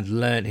he had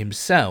learnt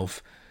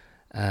himself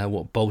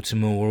what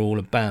Baltimore were all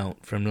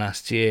about from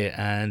last year,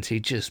 and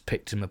he just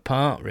picked him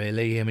apart,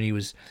 really.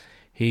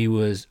 He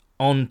was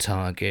on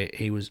target,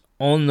 he was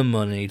on the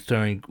money,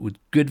 throwing with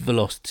good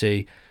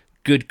velocity,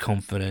 good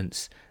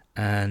confidence,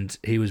 and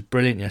he was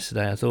brilliant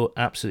yesterday. I thought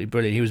absolutely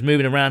brilliant. He was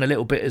moving around a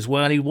little bit as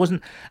well. He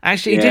wasn't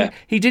actually.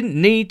 He didn't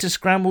need to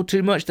scramble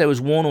too much. There was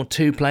 1 or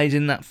 2 plays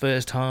in that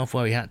first half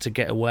where he had to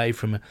get away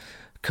from a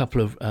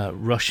couple of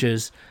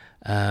rushers,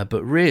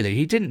 but really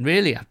he didn't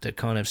really have to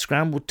kind of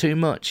scramble too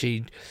much.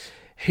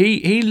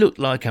 He looked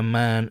like a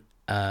man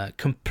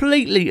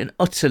completely and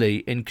utterly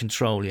in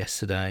control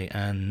yesterday,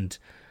 and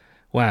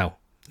wow,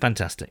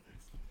 fantastic.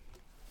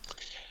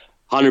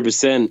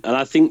 100%. And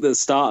I think at the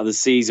start of the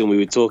season we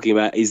were talking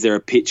about, is there a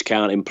pitch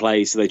count in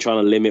place? Are they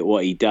trying to limit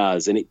what he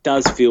does? And it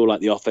does feel like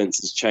the offense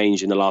has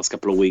changed in the last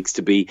couple of weeks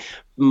to be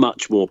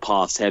much more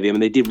pass heavy.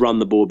 They did run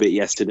the ball a bit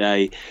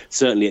yesterday,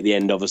 certainly at the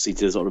end, obviously,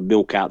 to sort of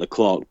milk out the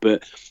clock.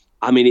 But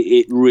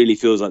it really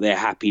feels like they're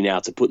happy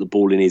now to put the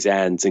ball in his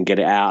hands and get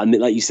it out. And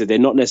like you said, they're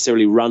not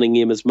necessarily running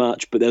him as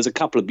much, but there was a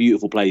couple of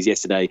beautiful plays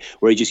yesterday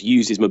where he just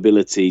used his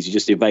mobilities, he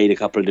just evade a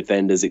couple of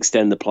defenders,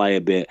 extend the play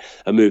a bit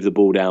and move the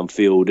ball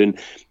downfield. And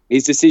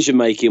his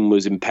decision-making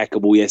was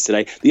impeccable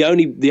yesterday. The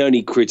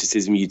only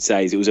criticism you'd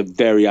say is it was a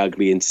very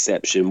ugly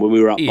interception. When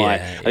we were up I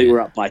think we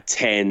were up by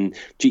 10.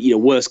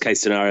 Worst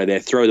case scenario there,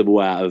 throw the ball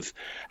out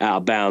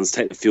of bounds,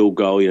 take the field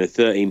goal,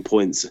 13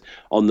 points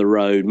on the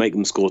road, make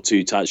them score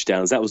 2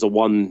 touchdowns. That was the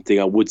one thing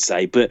I would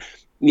say. But,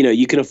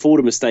 you can afford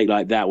a mistake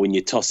like that when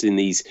you're tossing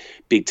these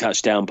big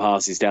touchdown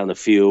passes down the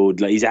field.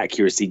 Like, his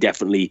accuracy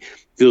definitely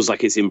feels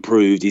like it's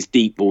improved. His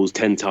deep ball's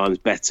 10 times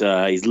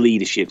better. His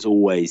leadership's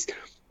always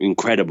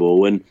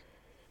incredible, and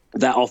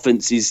that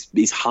offense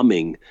is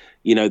humming.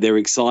 they're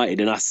excited,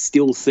 and I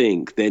still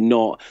think they're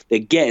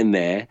getting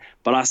there,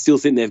 but I still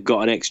think they've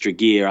got an extra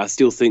gear. I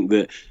still think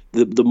that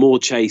the more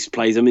Chase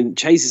plays, I mean,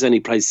 Chase has only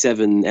played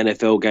 7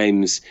 NFL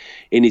games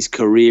in his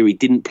career. He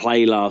didn't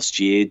play last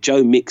year.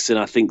 Joe Mixon,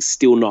 I think,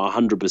 still not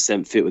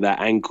 100% fit with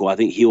that ankle. I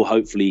think he'll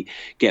hopefully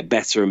get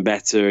better and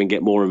better and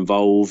get more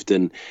involved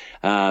and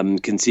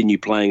continue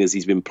playing as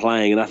he's been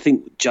playing. And I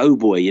think Joe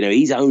Boy,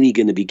 he's only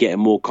going to be getting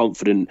more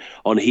confident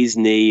on his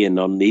knee and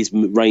on his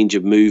range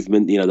of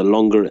movement. The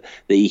longer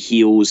that he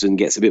heals and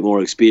gets a bit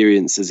more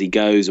experience as he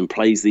goes and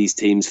plays these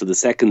teams for the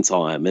second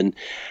time. And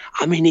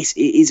I mean, it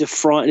is a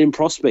frightening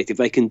prospect if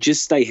they can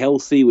just stay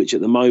healthy, which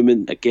at the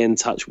moment, again,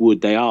 touch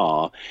wood, they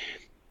are.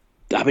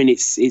 I mean,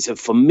 it's a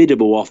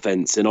formidable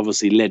offense, and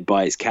obviously led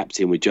by its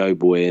captain with Joe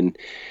Boy. And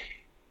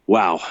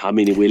wow, I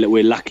mean,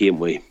 we're lucky,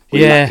 aren't we?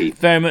 We're lucky.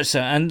 Very much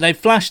so. And they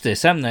flashed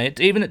this, haven't they?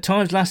 Even at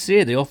times last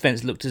year, the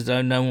offense looked as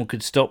though no one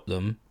could stop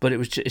them. But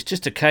it's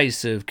just a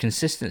case of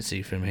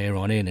consistency from here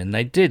on in. And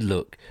they did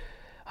look.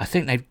 I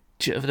think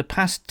over the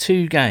past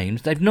 2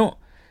 games, they've not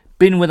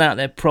been without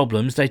their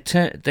problems. They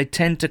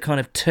tend to kind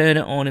of turn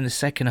it on in the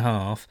second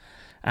half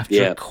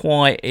after a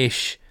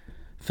quiet-ish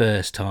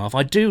first half.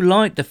 I do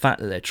like the fact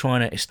that they're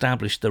trying to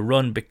establish the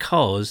run,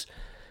 because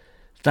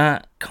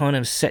that kind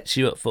of sets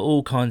you up for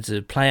all kinds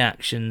of play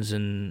actions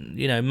and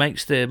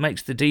makes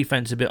the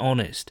defense a bit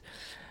honest.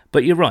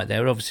 But you're right,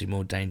 they're obviously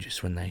more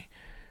dangerous when they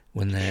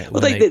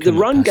the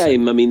run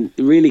game, I mean,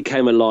 really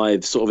came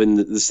alive sort of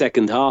in the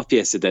second half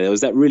yesterday. There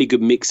was that really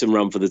good mix and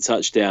run for the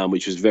touchdown,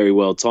 which was very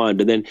well timed.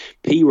 And then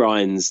P.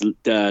 Ryan's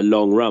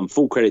long run,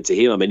 full credit to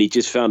him. I mean, he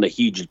just found a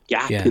huge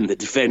gap in the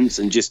defense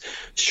and just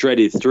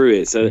shredded through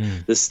it. So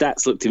the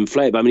stats looked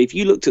inflated. I mean, if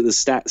you looked at the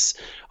stats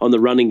on the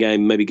running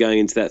game, maybe going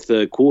into that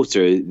third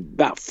quarter,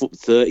 about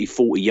 30,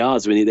 40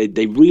 yards. I mean,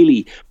 they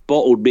really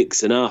bottled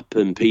Mixon up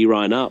and P.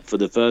 Ryan up for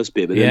the first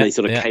bit, but then they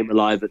sort of came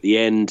alive at the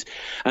end.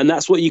 And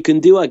that's what you can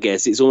do, I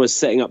guess. It's almost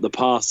setting up the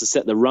pass to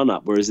set the run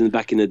up, whereas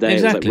back in the day,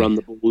 it was like run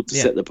the ball to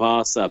set the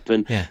pass up.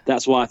 And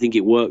that's why I think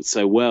it worked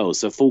so well.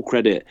 So full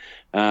credit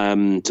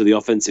to the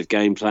offensive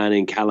game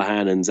planning,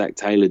 Callahan and Zach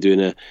Taylor doing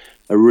a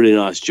really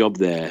nice job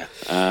there.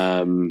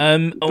 I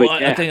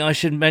think I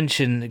should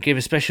give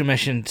a special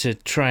mention to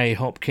Trey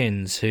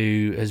Hopkins,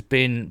 who has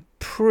been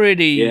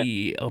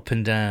pretty up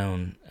and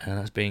down, and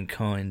that's being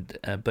kind.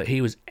 But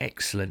he was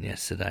excellent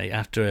yesterday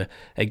after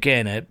a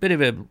bit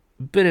of a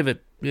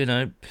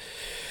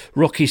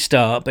rocky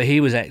start. But he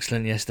was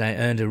excellent yesterday.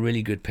 Earned a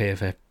really good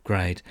PFF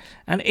grade.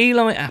 And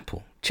Eli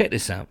Apple, check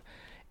this out.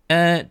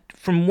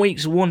 From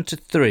weeks 1 to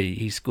 3,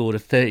 he scored a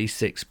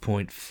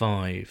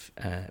 36.5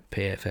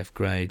 PFF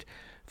grade.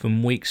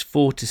 From weeks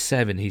 4 to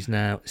 7, he's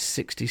now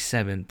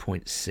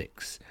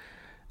 67.6.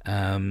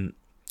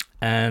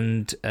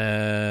 And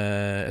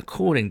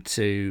according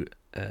to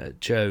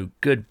Joe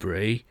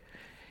Goodbury,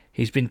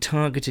 he's been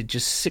targeted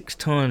just 6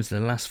 times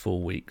in the last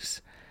 4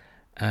 weeks.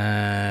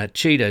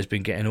 Cheeto's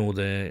been getting all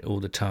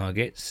the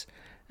targets,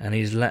 and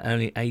he's let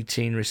only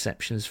 18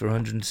 receptions for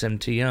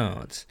 170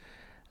 yards.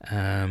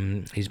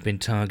 He's been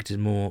targeted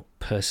more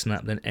per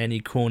snap than any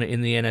corner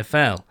in the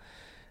NFL.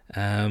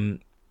 And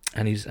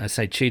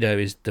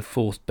Cheeto is the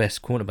 4th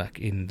best cornerback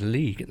in the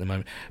league at the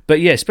moment. But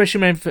yeah,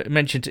 special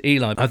mention to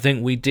Eli. I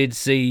think we did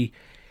see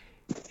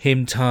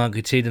him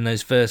targeted in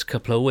those first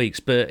couple of weeks,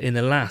 but in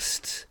the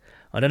last,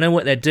 I don't know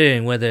what they're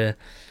doing, whether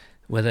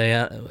they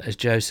are, as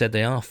Joe said,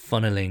 they are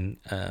funneling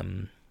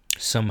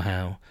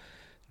somehow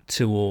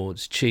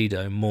towards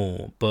Cheeto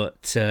more.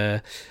 But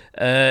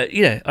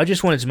I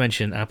just wanted to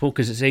mention Apple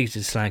because it's easy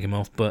to slag him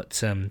off,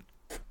 but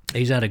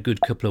he's had a good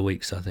couple of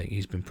weeks. I think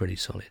he's been pretty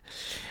solid.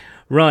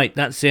 Right,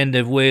 that's the end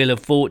of Wheel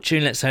of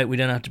Fortune. Let's hope we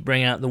don't have to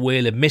bring out the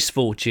Wheel of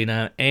Misfortune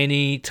now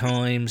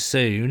anytime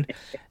soon.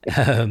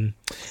 But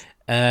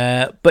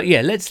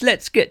yeah,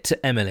 let's get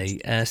to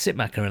Emily. Sit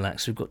back and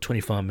relax. We've got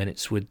 25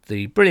 minutes with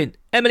the brilliant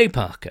Emily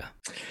Parker.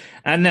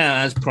 And now,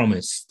 as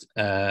promised,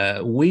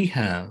 we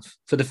have,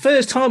 for the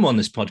first time on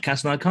this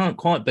podcast, and I can't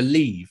quite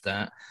believe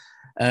that,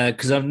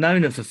 because I've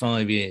known her for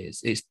 5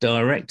 years, it's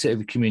Director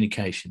of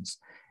Communications,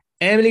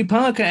 Emily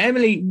Parker.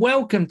 Emily,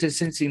 welcome to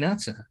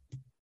Cincinnati.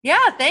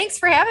 Yeah, thanks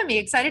for having me.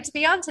 Excited to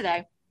be on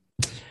today.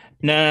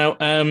 Now,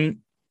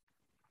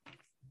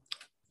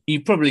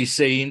 you've probably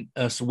seen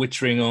us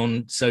wittering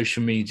on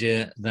social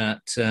media that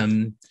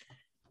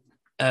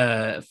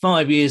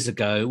 5 years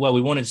ago,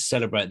 we wanted to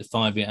celebrate the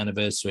 5-year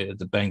anniversary of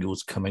the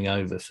Bengals coming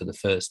over for the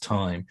first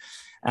time.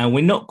 And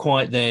we're not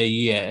quite there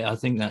yet. I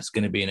think that's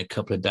going to be in a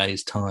couple of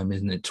days' time,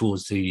 isn't it?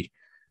 Towards the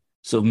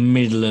sort of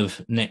middle of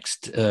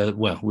next,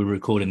 we're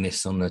recording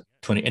this on the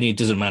 20th, and it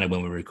doesn't matter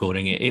when we're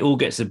recording it. It all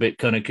gets a bit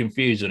kind of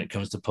confused when it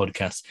comes to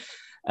podcasts.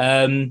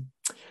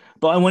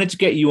 But I wanted to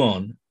get you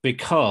on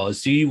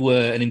because you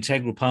were an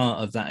integral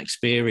part of that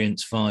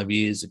experience 5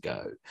 years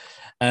ago.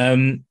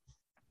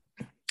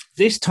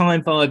 This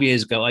time 5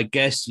 years ago, I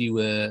guess you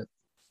were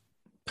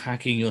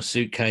packing your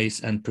suitcase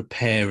and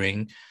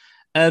preparing.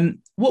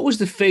 What was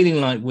the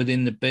feeling like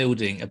within the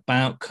building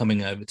about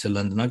coming over to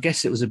London? I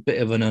guess it was a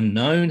bit of an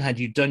unknown. Had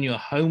you done your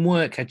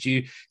homework?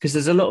 Because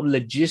there's a lot of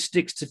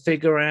logistics to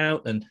figure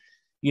out, and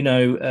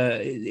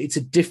it's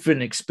a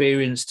different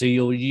experience to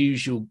your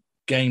usual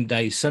game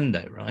day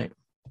Sunday, right?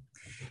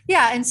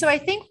 Yeah. And so I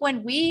think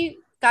when we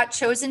got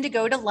chosen to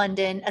go to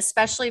London,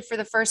 especially for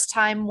the first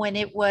time when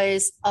it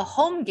was a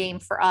home game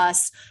for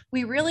us,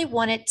 we really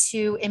wanted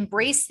to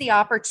embrace the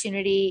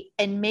opportunity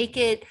and make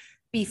it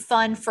be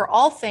fun for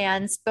all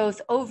fans,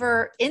 both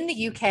over in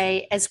the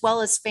UK as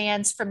well as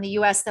fans from the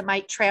US that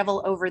might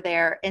travel over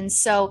there. And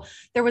so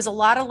there was a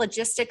lot of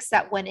logistics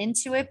that went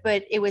into it,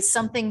 but it was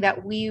something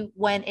that we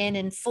went in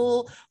and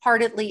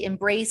full-heartedly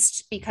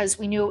embraced because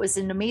we knew it was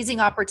an amazing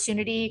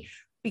opportunity,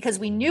 because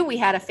we knew we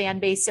had a fan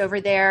base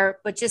over there,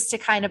 but just to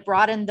kind of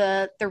broaden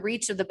the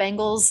reach of the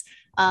Bengals,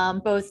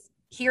 both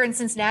here in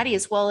Cincinnati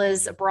as well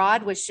as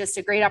abroad, was just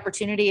a great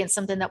opportunity and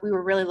something that we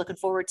were really looking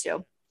forward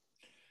to.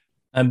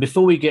 And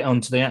before we get on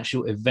to the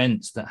actual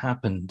events that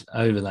happened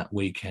over that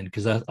weekend,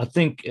 because I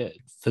think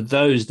for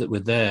those that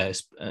were there,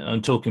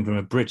 I'm talking from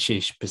a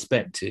British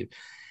perspective,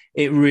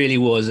 it really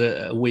was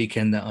a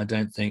weekend that I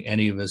don't think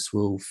any of us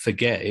will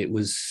forget. It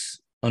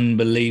was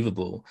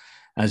unbelievable.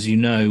 As you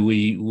know,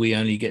 we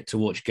only get to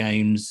watch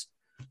games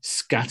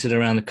scattered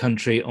around the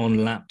country on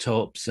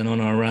laptops and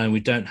on our own.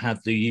 We don't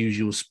have the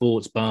usual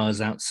sports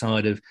bars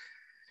outside of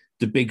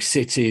the big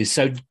cities.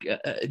 So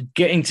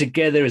getting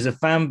together as a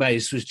fan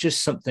base was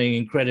just something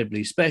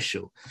incredibly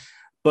special.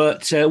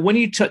 But when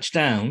you touched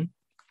down,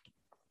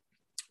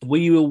 were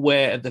you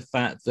aware of the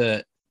fact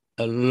that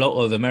a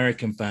lot of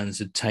American fans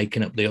had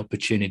taken up the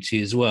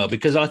opportunity as well?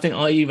 Because I think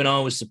I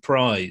was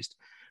surprised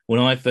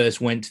when I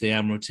first went to the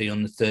Admiralty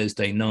on the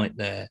Thursday night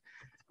there,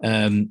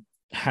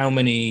 how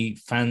many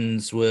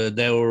fans were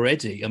there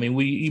already. I mean,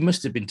 you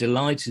must have been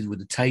delighted with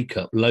the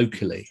take-up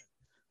locally.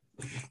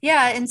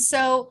 Yeah, and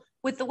so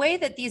with the way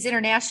that these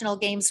international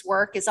games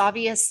work is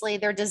obviously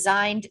they're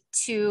designed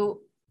to,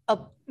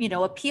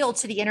 appeal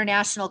to the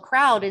international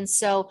crowd. And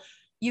so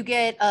you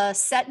get a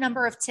set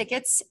number of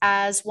tickets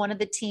as one of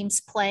the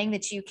teams playing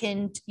that you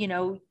can,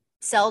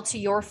 sell to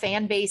your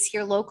fan base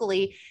here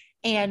locally.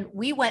 And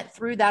we went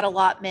through that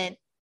allotment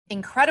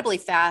incredibly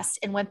fast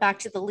and went back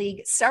to the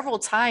league several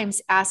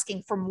times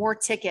asking for more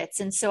tickets.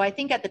 And so I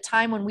think at the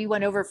time when we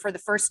went over for the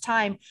first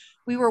time,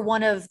 we were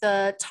one of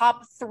the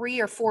top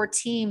 3 or 4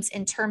 teams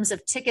in terms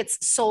of tickets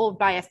sold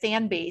by a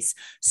fan base.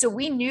 So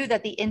we knew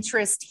that the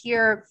interest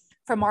here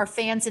from our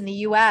fans in the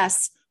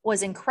US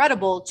was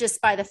incredible,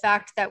 just by the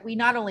fact that we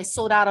not only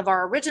sold out of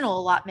our original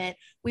allotment,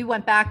 we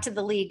went back to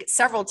the league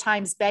several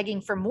times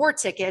begging for more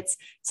tickets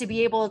to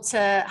be able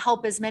to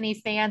help as many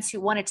fans who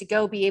wanted to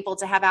go be able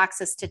to have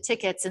access to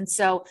tickets. And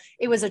so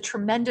it was a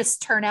tremendous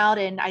turnout.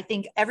 And I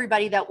think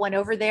everybody that went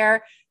over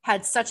there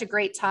had such a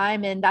great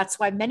time. And that's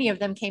why many of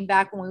them came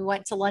back when we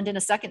went to London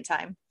a second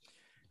time.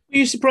 Were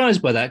you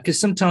surprised by that? Because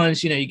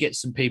sometimes, you get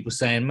some people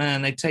saying,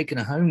 man, they've taken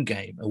a home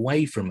game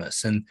away from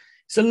us. And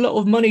it's a lot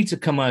of money to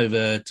come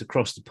over to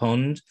cross the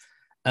pond.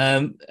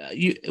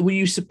 Were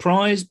you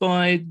surprised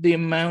by the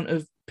amount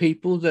of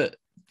people that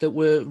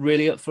were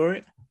really up for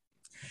it?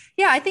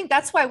 Yeah, I think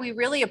that's why we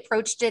really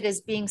approached it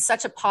as being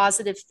such a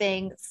positive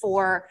thing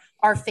for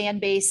our fan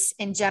base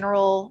in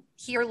general,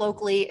 here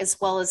locally as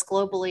well as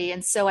globally.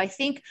 And so I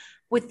think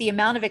with the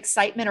amount of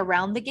excitement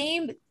around the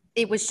game,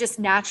 it was just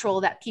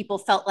natural that people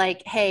felt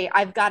like, hey,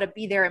 I've got to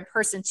be there in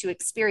person to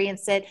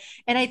experience it.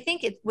 And I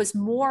think it was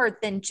more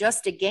than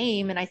just a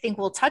game. And I think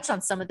we'll touch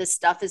on some of this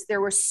stuff, is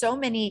there were so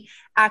many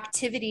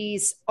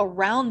activities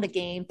around the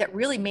game that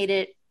really made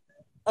it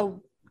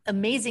an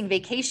amazing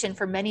vacation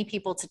for many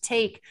people to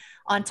take,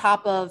 on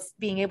top of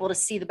being able to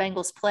see the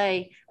Bengals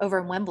play over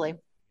in Wembley.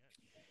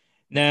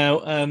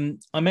 Now,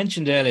 I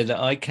mentioned earlier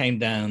that I came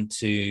down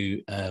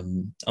to,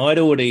 I'd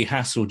already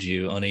hassled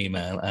you on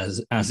email,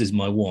 as is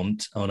my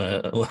wont on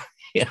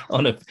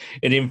an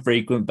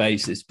infrequent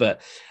basis. But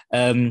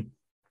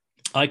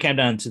I came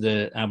down to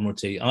the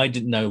Admiralty. I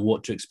didn't know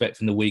what to expect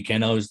from the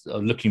weekend. I was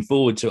looking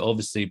forward to it,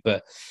 obviously,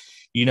 but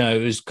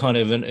it was kind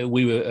of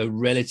we were a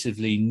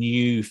relatively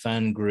new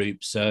fan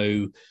group,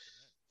 so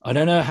I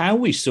don't know how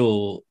we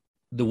saw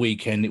the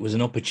weekend. It was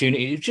an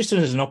opportunity. It just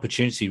was an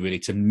opportunity really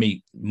to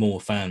meet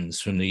more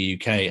fans from the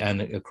UK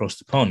and across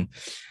the pond.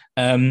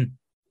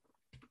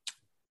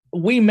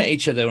 We met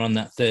each other on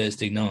that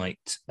Thursday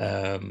night.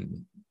 I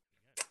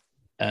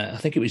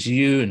think it was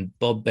you and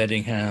Bob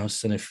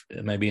Beddinghouse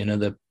and maybe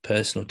another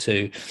person or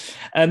two.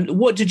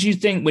 What did you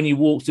think when you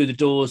walked through the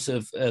doors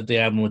of the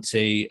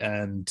Admiralty?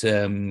 And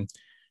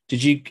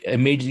did you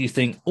immediately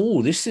think,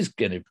 oh, this is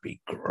going to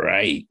be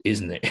great,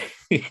 isn't it?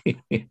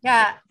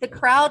 Yeah, the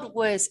crowd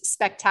was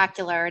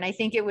spectacular. And I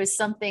think it was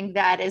something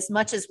that, as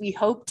much as we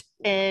hoped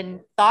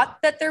and thought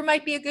that there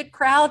might be a good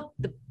crowd,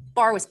 the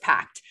bar was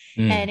packed.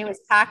 And it was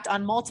packed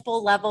on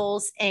multiple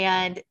levels,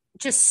 and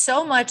just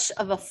so much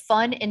of a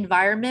fun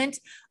environment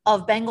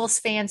of Bengals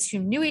fans who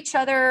knew each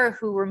other,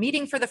 who were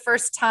meeting for the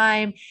first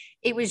time.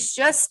 It was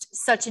just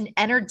such an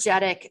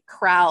energetic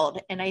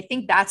crowd. And I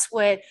think that's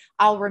what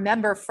I'll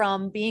remember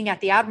from being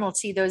at the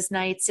Admiralty those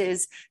nights,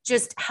 is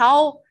just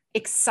how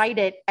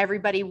excited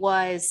everybody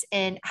was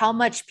and how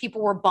much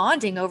people were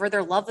bonding over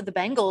their love of the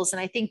Bengals.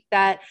 And I think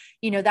that,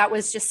 that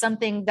was just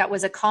something that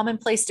was a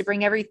commonplace to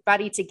bring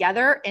everybody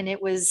together. And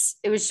it was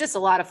just a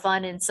lot of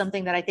fun and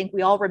something that I think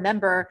we all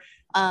remember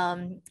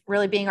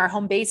really being our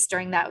home base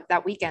during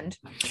that weekend.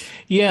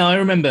 Yeah, I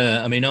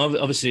remember. I mean,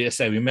 obviously, I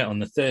say we met on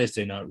the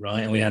Thursday night,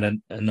 right? And we had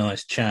a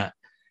nice chat.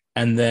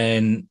 And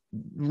then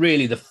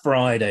really the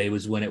Friday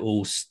was when it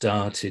all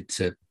started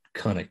to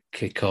kind of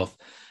kick off.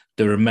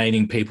 The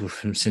remaining people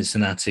from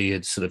Cincinnati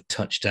had sort of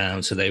touched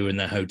down, so they were in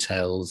their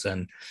hotels,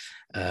 and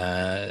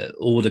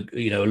all the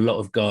a lot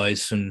of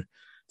guys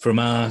from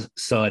our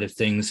side of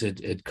things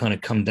had kind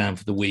of come down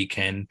for the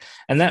weekend.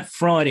 And that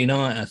Friday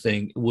night, I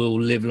think, will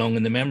live long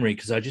in the memory,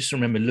 because I just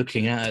remember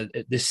looking at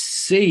this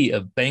sea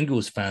of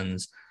Bengals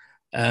fans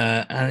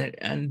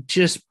and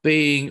just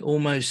being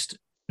almost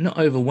not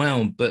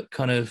overwhelmed, but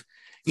kind of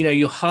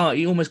your heart.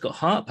 You almost got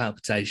heart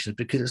palpitations,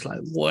 because it's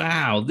like,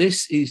 wow,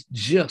 this is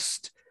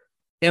just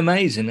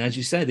amazing. As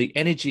you say, the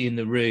energy in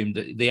the room,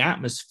 the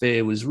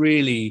atmosphere was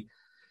really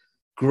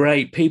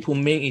great. People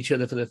meeting each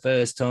other for the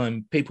first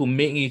time, people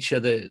meeting each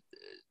other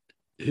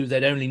who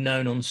they'd only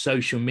known on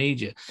social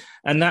media.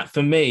 And that,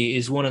 for me,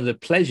 is one of the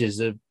pleasures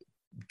of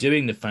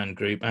doing the fan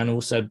group and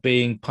also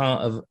being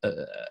part of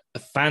a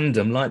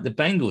fandom like the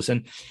Bengals.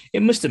 And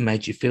it must have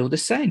made you feel the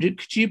same.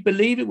 Could you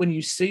believe it when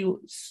you saw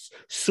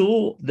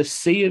the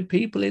sea of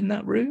people in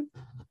that room?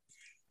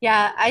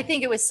 Yeah, I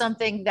think it was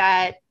something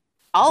that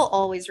I'll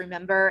always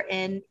remember.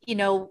 And,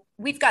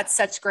 we've got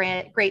such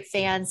great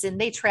fans,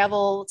 and they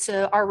travel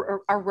to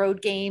our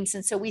road games.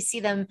 And so we see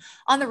them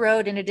on the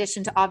road, in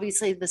addition to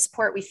obviously the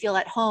support we feel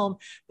at home.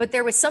 But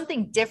there was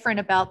something different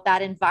about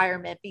that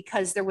environment,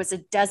 because there was a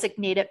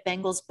designated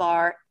Bengals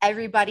bar.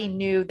 Everybody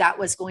knew that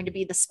was going to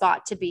be the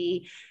spot to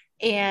be.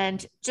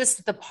 And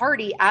just the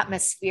party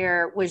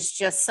atmosphere was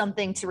just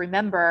something to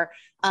remember.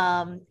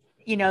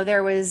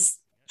 There was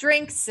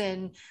drinks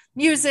and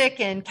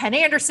music, and Ken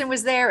Anderson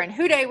was there, and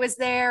Houday was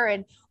there,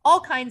 and all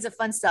kinds of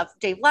fun stuff,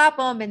 Dave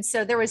Lapham. And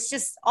so there was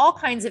just all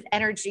kinds of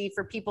energy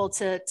for people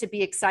to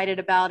be excited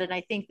about. And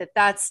I think that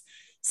that's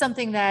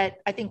something that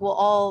I think we'll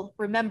all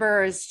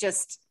remember as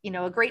just,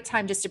 a great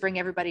time just to bring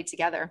everybody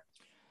together.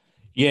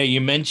 Yeah, you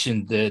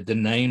mentioned the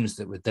names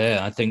that were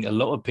there. I think a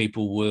lot of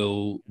people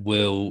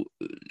will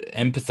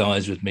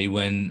empathize with me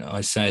when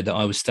I say that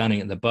I was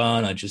standing at the bar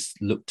and I just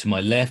looked to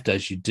my left,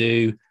 as you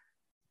do,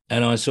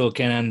 and I saw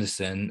Ken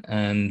Anderson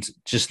and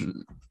just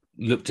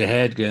looked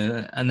ahead,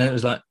 and then it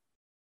was like,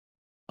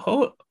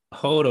 hold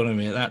on a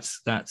minute,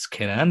 that's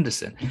Ken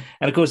Anderson.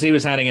 And of course, he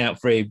was handing out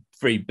free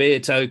beer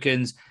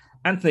tokens.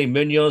 Anthony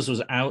Munoz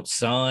was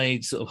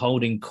outside, sort of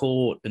holding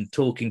court and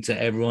talking to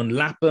everyone.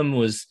 Lapham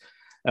was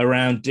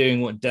around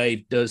doing what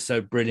Dave does so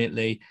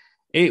brilliantly.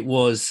 It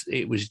was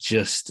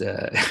just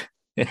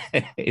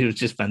it was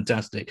just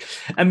fantastic.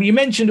 You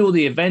mentioned all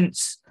the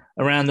events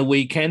around the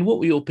weekend. What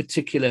were your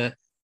particular?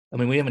 I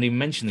mean, we haven't even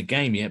mentioned the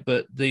game yet,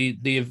 but the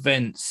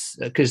events,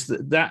 because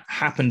that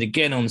happened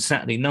again on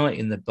Saturday night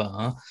in the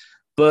bar,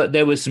 but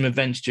there were some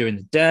events during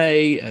the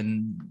day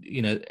and,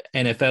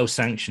 NFL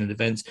sanctioned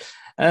events.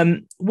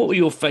 What were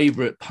your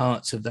favorite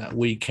parts of that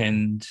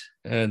weekend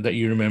that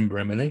you remember,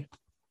 Emily?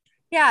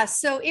 Yeah,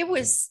 so it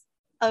was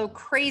a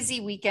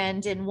crazy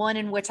weekend, and one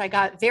in which I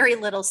got very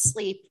little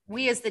sleep.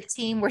 We as the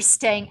team were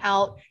staying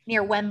out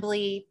near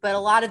Wembley, but a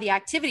lot of the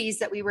activities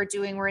that we were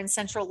doing were in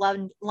central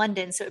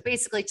London. So it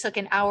basically took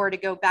an hour to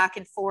go back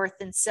and forth.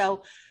 And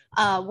so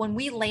when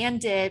we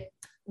landed,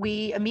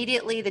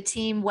 the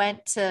team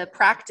went to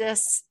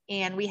practice,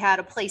 and we had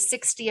a Play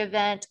 60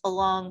 event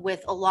along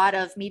with a lot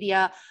of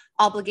media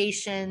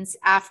obligations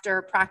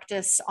after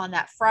practice on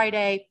that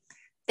Friday.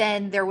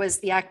 Then there was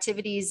the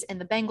activities in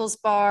the Bengals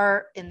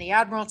bar, in the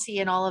Admiralty,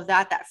 and all of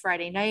that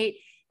Friday night.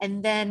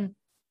 And then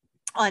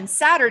on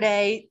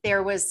Saturday,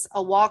 there was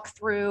a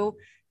walkthrough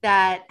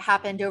that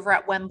happened over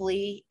at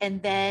Wembley.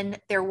 And then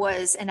there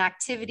was an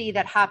activity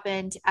that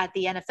happened at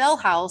the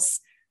NFL house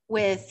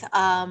with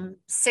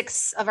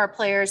 6 of our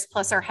players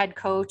plus our head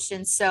coach.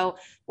 And so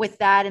with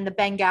that, and the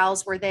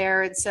Bengals were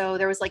there. And so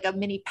there was like a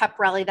mini pep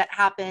rally that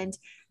happened.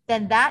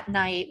 Then that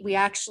night, we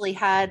actually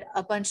had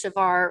a bunch of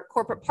our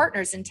corporate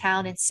partners in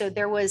town. And so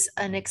there was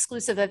an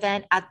exclusive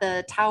event at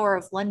the Tower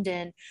of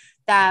London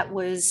that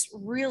was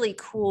really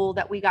cool,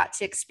 that we got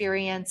to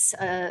experience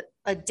a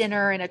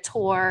dinner and a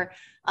tour.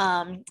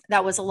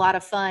 That was a lot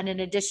of fun, in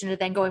addition to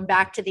then going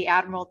back to the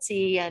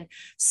Admiralty. And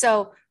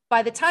so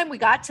by the time we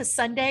got to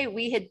Sunday,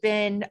 we had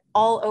been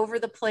all over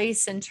the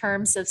place in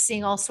terms of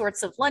seeing all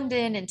sorts of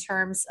London, in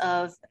terms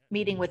of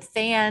meeting with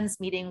fans,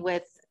 meeting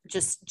with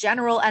just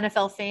general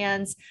NFL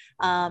fans,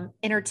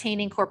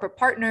 entertaining corporate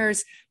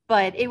partners.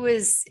 But it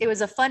was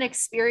a fun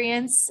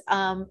experience.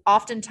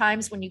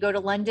 Oftentimes when you go to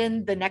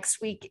London, the next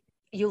week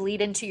you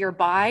lead into your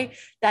bye.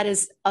 That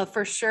is a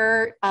for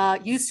sure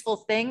useful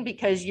thing,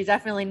 because you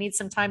definitely need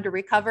some time to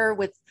recover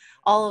with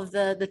all of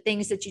the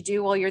things that you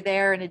do while you're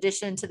there, in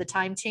addition to the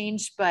time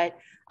change. But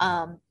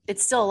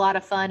it's still a lot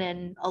of fun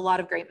and a lot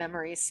of great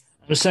memories.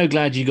 I'm so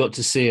glad you got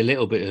to see a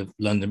little bit of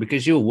London,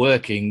 because you're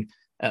working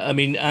I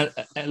mean, a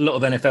lot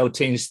of NFL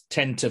teams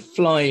tend to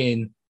fly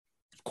in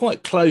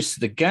quite close to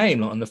the game,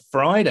 like on the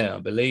Friday, I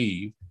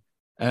believe,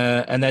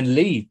 and then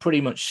leave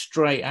pretty much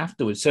straight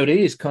afterwards. So it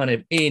is kind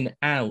of in,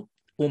 out,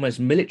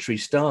 almost military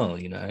style,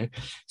 you know.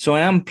 So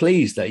I am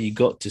pleased that you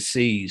got to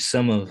see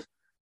some of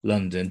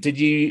London. Did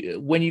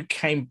you, when you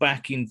came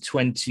back in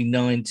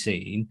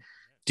 2019,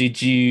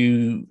 did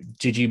you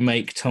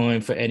make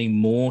time for any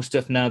more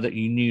stuff now that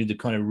you knew the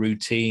kind of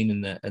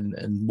routine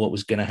and what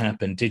was going to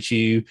happen? Did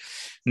you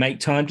make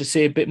time to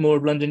see a bit more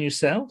of London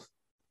yourself?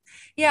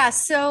 Yeah,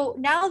 so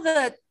now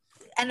the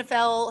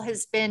NFL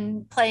has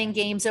been playing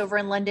games over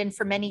in London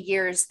for many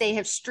years. They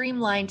have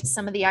streamlined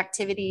some of the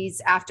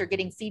activities after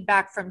getting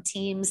feedback from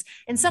teams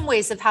in some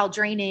ways of how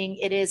draining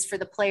it is for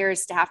the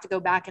players to have to go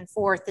back and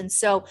forth. And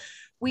so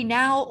we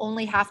now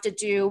only have to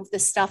do the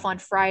stuff on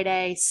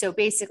Friday. So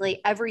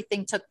basically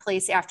everything took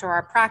place after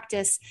our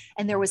practice,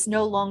 and there was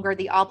no longer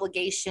the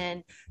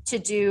obligation to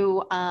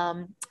do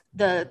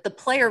the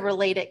player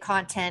related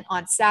content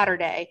on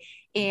Saturday.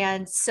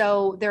 And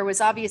so there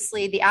was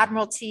obviously the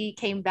Admiralty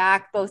came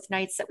back both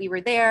nights that we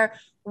were there.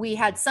 We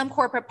had some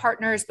corporate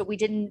partners, but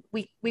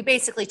we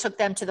basically took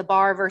them to the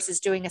bar versus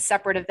doing a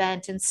separate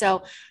event. And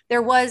so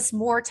there was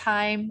more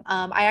time.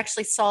 I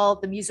actually saw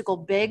the musical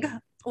Big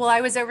while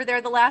I was over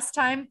there the last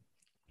time.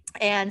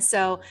 And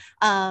so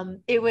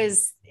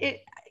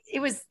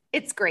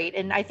it's great.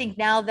 And I think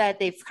now that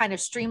they've kind of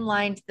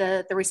streamlined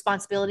the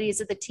responsibilities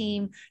of the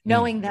team,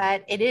 knowing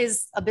that it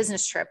is a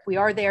business trip, we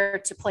are there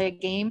to play a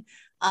game.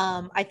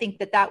 I think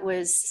that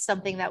was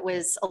something that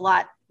was a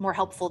lot more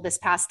helpful this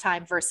past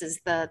time versus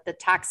the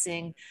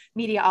taxing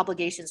media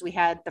obligations we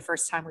had the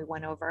first time we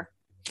went over.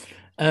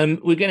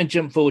 We're going to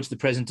jump forward to the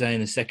present day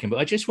in a second, but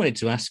I just wanted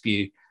to ask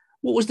you,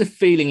 what was the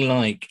feeling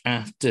like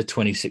after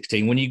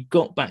 2016 when you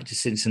got back to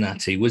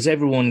Cincinnati? Was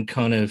everyone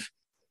kind of,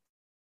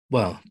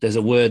 well, there's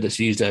a word that's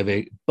used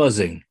over,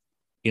 buzzing?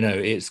 You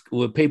know,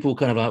 were people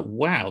kind of like,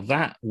 wow,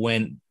 that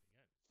went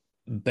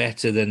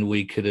better than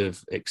we could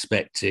have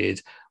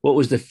expected? What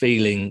was the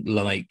feeling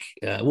like?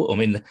 I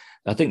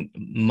think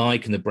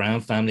Mike and the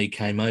Brown family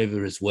came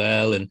over as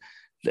well, and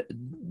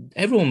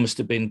everyone must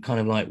have been kind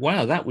of like,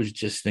 wow, that was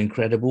just an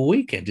incredible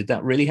weekend. Did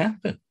that really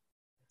happen?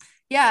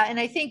 Yeah, and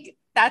I think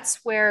that's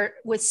where,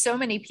 with so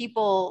many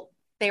people,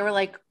 they were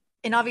like,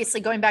 and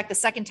obviously going back the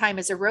second time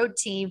as a road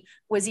team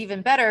was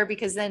even better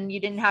because then you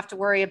didn't have to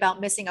worry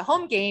about missing a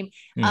home game.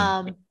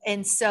 And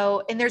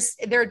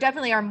there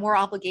definitely are more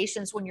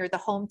obligations when you're the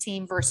home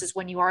team versus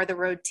when you are the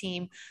road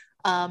team.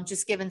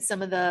 Just given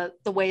some of the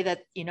way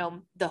that, you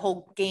know, the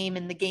whole game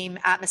and the game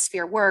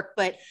atmosphere work.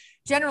 But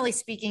generally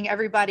speaking,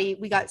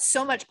 we got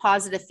so much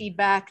positive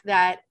feedback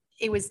that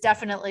it was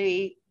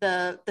definitely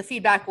the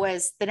feedback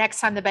was, the next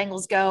time the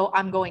Bengals go,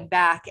 I'm going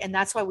back. And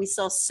that's why we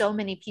saw so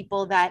many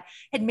people that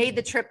had made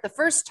the trip the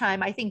first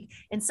time. I think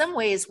in some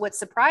ways what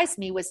surprised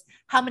me was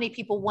how many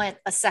people went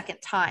a second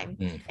time.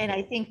 And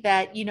I think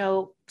that, you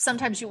know,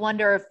 sometimes you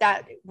wonder if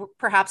that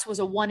perhaps was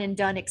a one and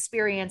done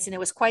experience. And it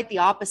was quite the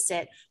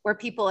opposite, where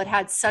people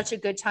had such a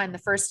good time the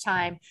first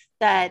time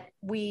that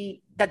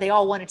they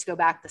all wanted to go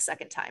back the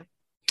second time.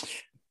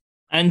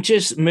 And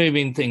just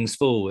moving things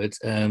forward,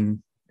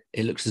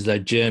 it looks as though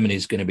Germany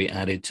is going to be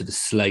added to the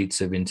slate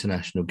of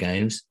international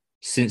games.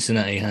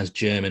 Cincinnati has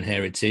German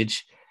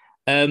heritage.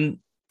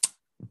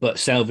 But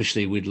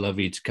selfishly, we'd love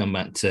you to come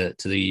back to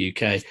the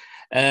UK.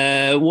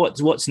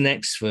 What's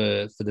next for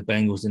the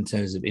Bengals in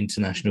terms of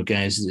international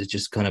games? Is it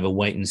just kind of a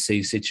wait and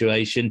see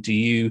situation? Do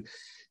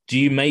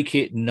you make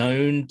it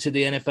known to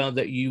the NFL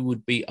that you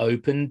would be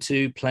open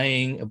to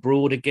playing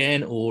abroad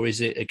again? Or is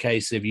it a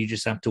case of you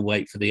just have to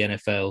wait for the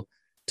NFL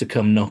to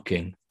come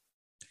knocking?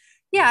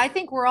 Yeah, I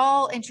think we're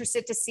all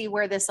interested to see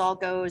where this all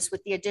goes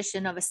with the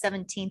addition of a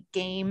 17th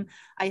game.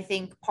 I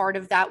think part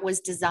of that was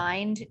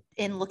designed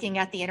in looking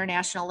at the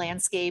international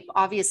landscape,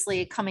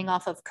 obviously coming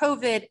off of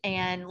COVID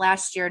and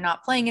last year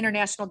not playing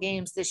international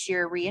games, this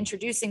year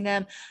reintroducing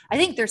them. I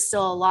think there's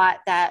still a lot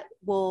that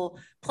will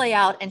play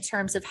out in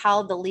terms of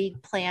how the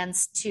league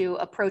plans to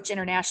approach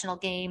international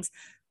games,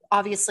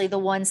 obviously the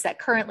ones that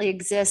currently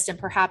exist and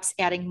perhaps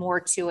adding more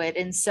to it.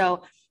 And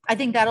so I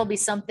think that'll be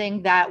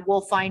something that we'll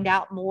find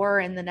out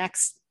more in the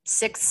next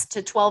 6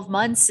 to 12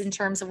 months in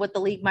terms of what the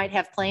league might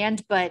have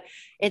planned. But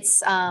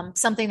it's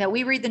something that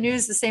we read the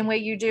news the same way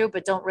you do,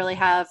 but don't really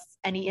have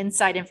any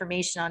inside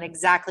information on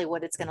exactly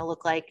what it's going to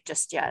look like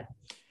just yet.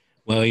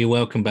 Well, you're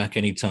welcome back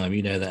anytime.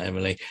 You know that,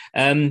 Emily.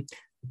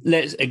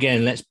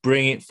 Let's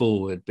bring it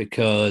forward,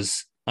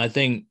 because I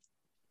think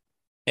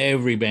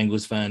every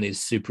Bengals fan is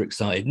super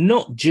excited,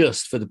 not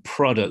just for the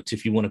product,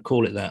 if you want to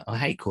call it that. I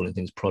hate calling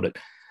things product.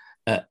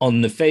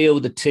 On the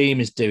field, the team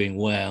is doing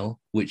well,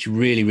 which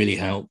really, really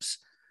helps.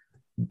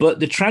 But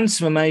the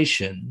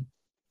transformation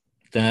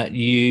that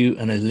you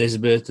and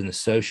Elizabeth and the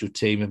social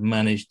team have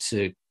managed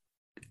to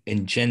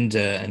engender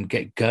and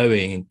get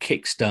going and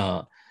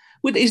kickstart,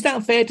 is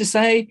that fair to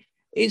say?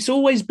 It's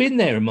always been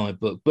there in my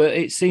book, but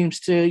you seem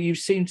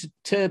to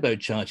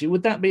turbocharge it.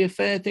 Would that be a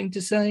fair thing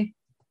to say?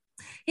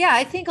 Yeah,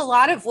 I think a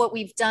lot of what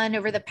we've done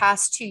over the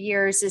past 2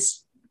 years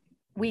is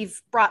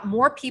we've brought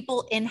more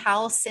people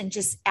in-house and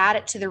just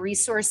added to the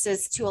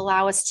resources to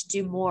allow us to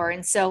do more.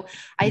 And so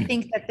I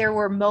think that there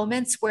were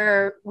moments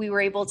where we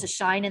were able to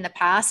shine in the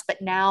past,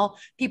 but now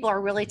people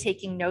are really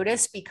taking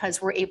notice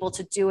because we're able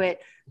to do it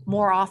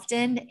more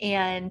often.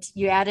 And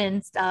you add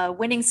in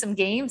winning some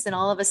games, and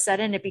all of a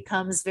sudden it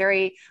becomes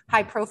very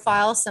high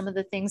profile, some of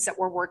the things that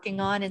we're working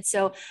on. And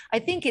so I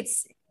think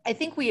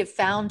we have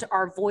found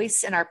our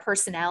voice and our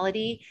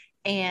personality.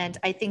 And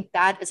I think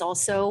that is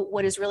also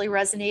what has really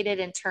resonated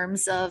in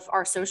terms of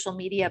our social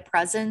media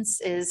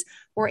presence is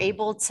we're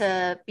able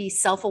to be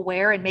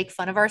self-aware and make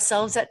fun of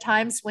ourselves at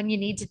times when you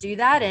need to do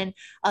that. And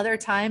other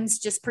times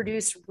just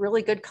produce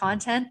really good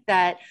content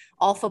that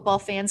all football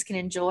fans can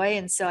enjoy.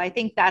 And so I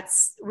think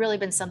that's really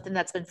been something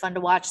that's been fun to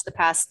watch the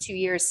past 2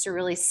 years, to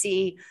really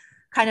see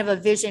kind of a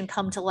vision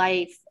come to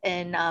life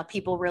and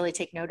people really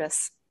take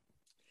notice.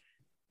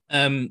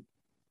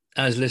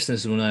 As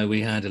listeners will know,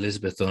 we had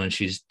Elizabeth on and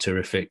she's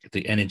terrific.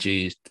 The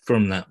energy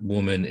from that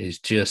woman is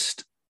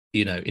just,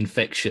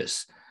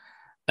 infectious.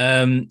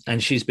 And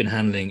she's been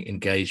handling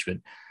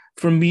engagement.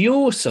 From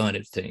your side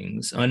of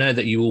things, I know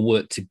that you all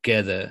work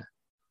together.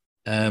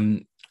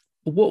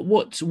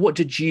 What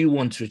did you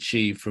want to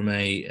achieve from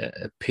a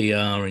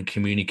PR and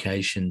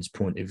communications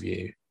point of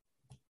view?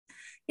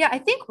 Yeah, I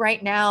think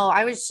right now,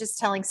 I was just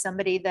telling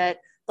somebody that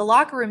the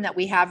locker room that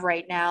we have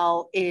right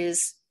now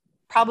is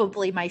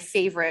probably my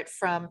favorite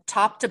from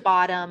top to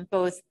bottom,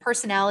 both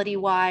personality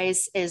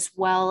wise as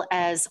well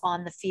as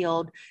on the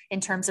field in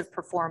terms of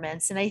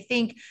performance. And I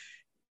think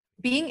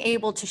being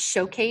able to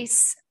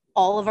showcase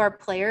all of our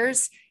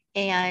players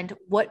and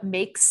what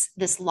makes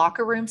this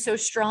locker room so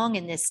strong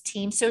and this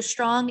team so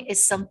strong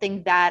is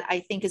something that I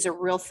think is a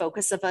real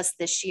focus of us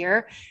this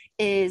year.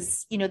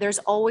 Is, there's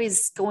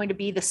always going to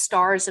be the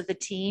stars of the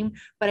team,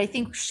 but I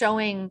think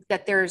showing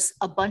that there's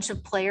a bunch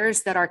of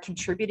players that are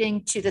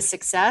contributing to the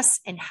success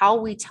and how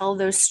we tell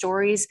those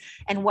stories,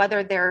 and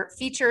whether they're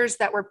features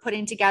that we're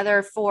putting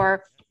together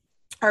for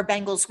our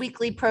Bengals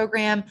Weekly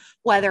program,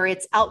 whether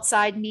it's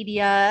outside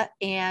media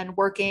and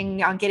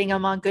working on getting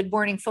them on Good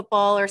Morning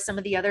Football or some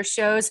of the other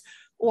shows,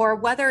 or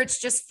whether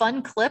it's just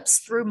fun clips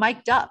through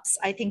Mike Dupps.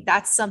 I think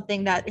that's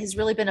something that has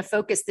really been a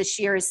focus this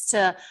year, is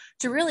to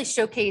really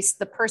showcase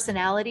the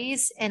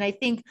personalities. And I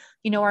think,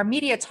 our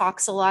media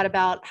talks a lot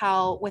about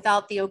how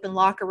without the open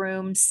locker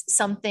rooms,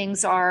 some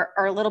things are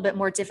a little bit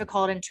more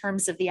difficult in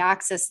terms of the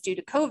access due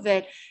to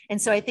COVID.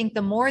 And so I think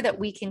the more that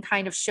we can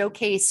kind of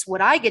showcase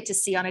what I get to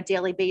see on a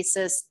daily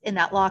basis in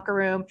that locker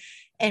room,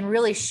 and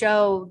really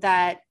show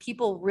that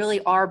people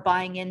really are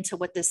buying into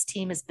what this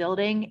team is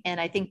building.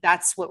 And I think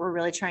that's what we're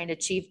really trying to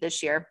achieve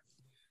this year.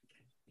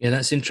 Yeah,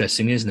 that's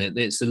interesting, isn't it?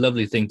 It's a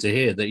lovely thing to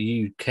hear that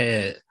you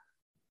care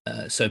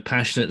so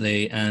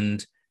passionately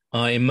and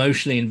are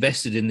emotionally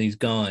invested in these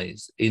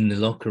guys in the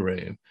locker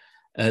room,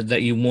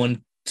 that you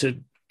want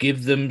to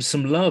give them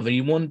some love and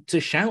you want to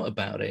shout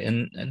about it.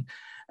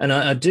 And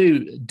I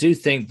do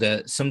think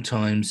that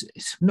sometimes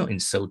it's not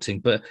insulting,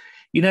 but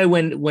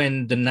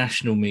when the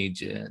national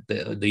media,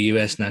 the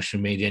US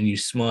national media, and you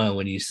smile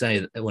when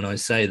I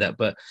say that,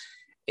 but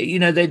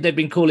they've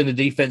been calling the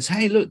defense,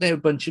 hey, look, they're a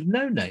bunch of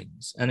no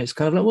names, and it's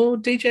kind of like, well,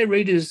 DJ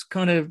Reader's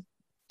kind of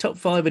top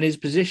 5 in his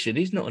position.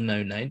 He's not a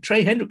no name.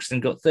 Trey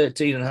Hendrickson got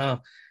 13.5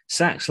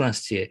 sacks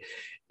last year.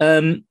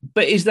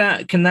 But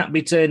can that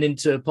be turned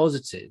into a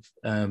positive?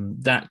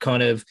 That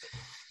kind of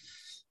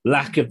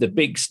lack of the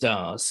big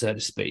stars, so to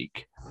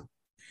speak.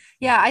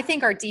 Yeah, I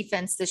think our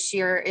defense this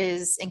year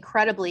is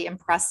incredibly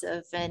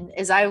impressive. And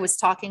as I was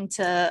talking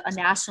to a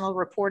national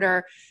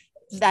reporter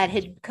that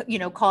had,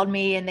 called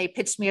me and they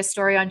pitched me a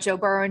story on Joe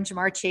Burrow and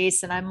Ja'Marr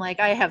Chase, and I'm like,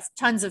 I have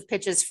tons of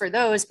pitches for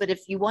those, but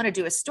if you want to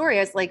do a story,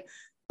 I was like,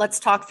 let's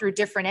talk through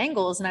different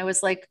angles. And I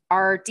was like,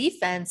 our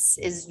defense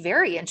is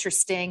very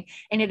interesting.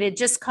 And it had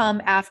just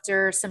come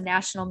after some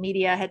national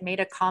media had made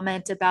a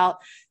comment about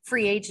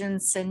free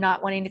agents and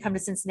not wanting to come to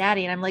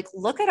Cincinnati. And I'm like,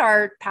 look at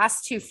our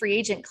past 2 free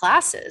agent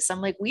classes.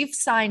 I'm like, we've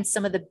signed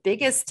some of the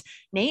biggest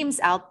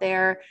names out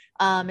there.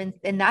 And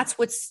that's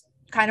what's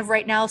kind of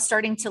right now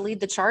starting to lead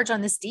the charge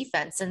on this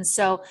defense. And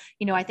so,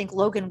 I think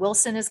Logan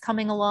Wilson is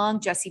coming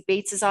along. Jesse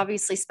Bates is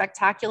obviously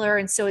spectacular.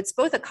 And so it's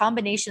both a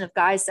combination of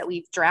guys that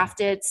we've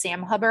drafted,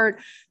 Sam Hubbard,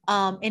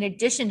 in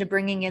addition to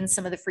bringing in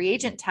some of the free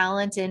agent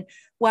talent. And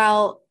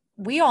while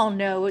we all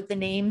know the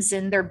names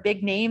and they're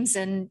big names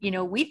and,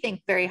 we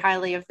think very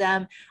highly of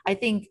them, I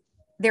think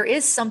there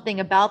is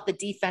something about the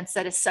defense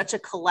that is such a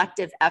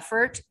collective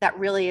effort that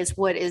really is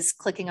what is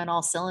clicking on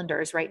all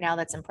cylinders right now.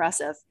 That's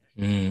impressive.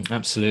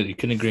 Absolutely.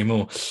 Couldn't agree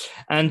more.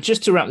 And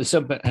just to wrap this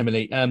up,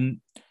 Emily,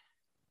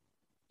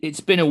 it's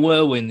been a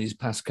whirlwind these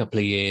past couple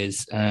of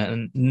years,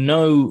 and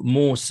no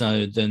more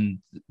so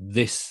than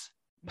this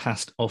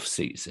past off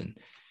season.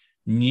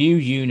 New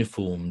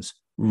uniforms,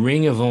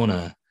 Ring of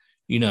Honor,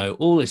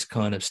 all this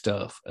kind of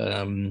stuff.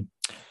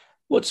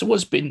 What's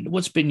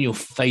been your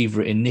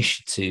favorite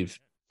initiative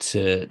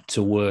to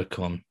work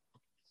on?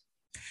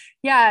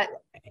 Yeah,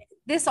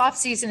 this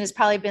offseason has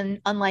probably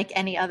been unlike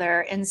any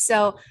other. And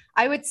so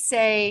I would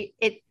say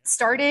it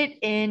started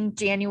in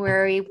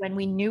January when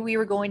we knew we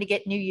were going to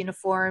get new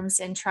uniforms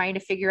and trying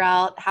to figure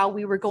out how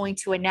we were going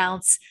to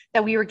announce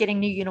that we were getting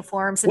new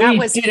uniforms. And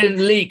we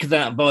didn't leak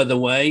that, by the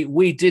way.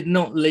 We did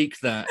not leak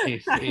that.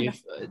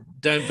 If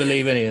don't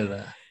believe any of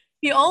that.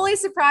 The only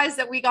surprise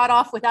that we got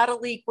off without a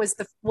leak was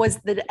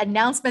the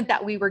announcement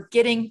that we were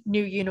getting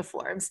new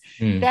uniforms.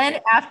 Then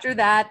after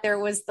that, there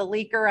was the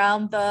leak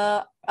around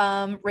the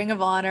Ring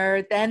of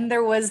Honor. Then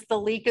there was the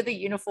leak of the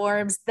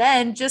uniforms.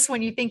 Then just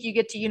when you think you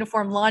get to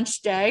uniform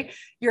launch day,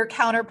 your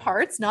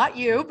counterparts, not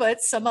you,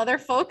 but some other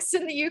folks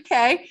in the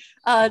UK,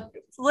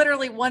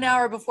 literally 1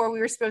 hour before we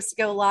were supposed to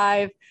go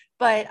live.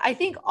 But I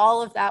think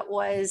all of that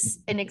was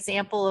an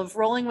example of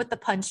rolling with the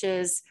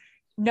punches,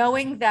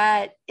 knowing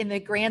that in the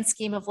grand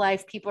scheme of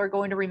life, people are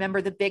going to remember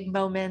the big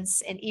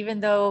moments. And even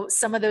though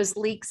some of those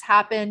leaks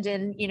happened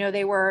and,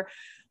 they were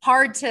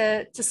hard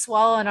to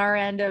swallow on our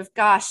end of,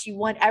 gosh, you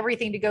want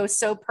everything to go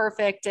so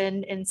perfect.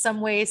 And in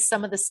some ways,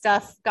 some of the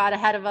stuff got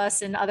ahead of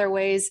us. In other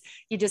ways,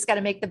 you just got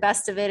to make the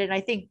best of it. And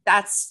I think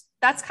that's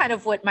kind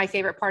of what my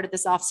favorite part of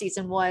this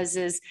offseason was,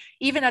 is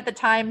even at the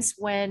times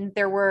when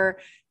there were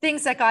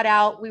things that got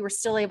out, we were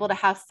still able to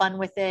have fun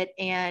with it.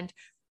 And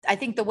I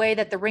think the way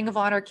that the Ring of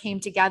Honor came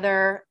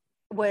together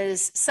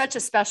was such a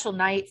special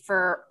night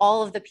for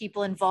all of the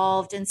people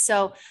involved. And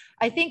so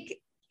I think,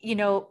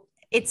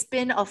 it's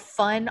been a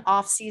fun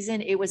off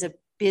season. It was a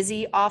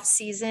busy off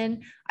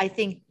season, I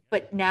think,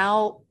 but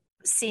now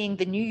seeing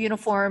the new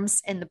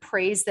uniforms and the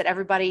praise that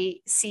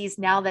everybody sees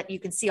now, that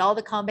you can see all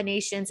the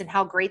combinations and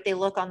how great they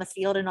look on the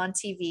field and on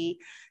TV,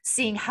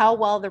 seeing how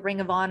well the Ring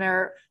of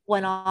Honor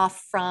went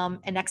off from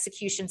an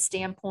execution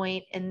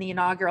standpoint in the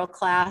inaugural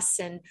class,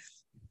 and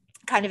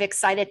kind of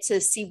excited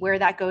to see where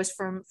that goes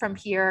from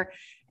here.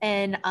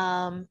 And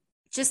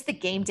just the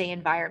game day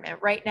environment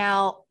right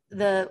now,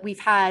 we've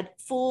had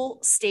full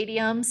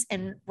stadiums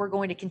and we're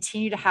going to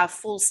continue to have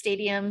full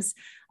stadiums.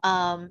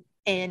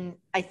 And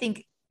I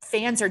think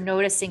fans are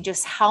noticing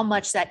just how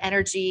much that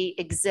energy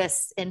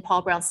exists in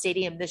Paul Brown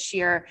Stadium this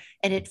year,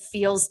 and it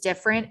feels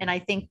different. And I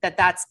think that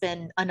that's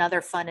been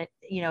another fun,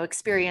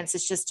 experience,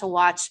 is just to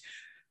watch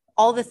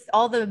all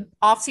the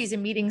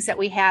off-season meetings that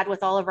we had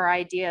with all of our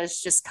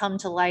ideas just come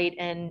to light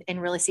and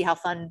really see how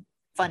fun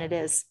it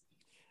is.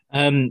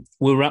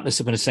 We'll wrap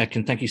this up in a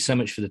second. Thank you so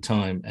much for the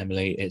time,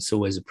 Emily. It's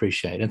always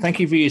appreciated. And thank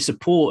you for your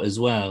support as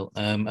well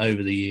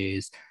over the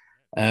years.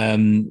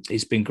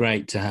 It's been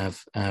great to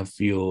have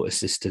your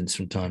assistance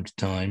from time to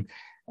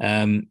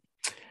time.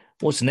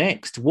 What's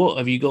next? What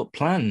have you got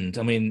planned?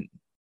 I mean,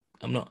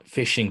 I'm not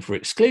fishing for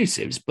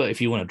exclusives, but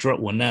if you want to drop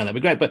one now, that'd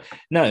be great. But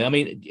no, I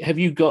mean, have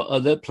you got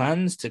other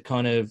plans to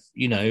kind of,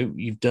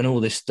 you've done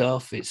all this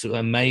stuff. It's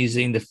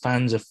amazing. The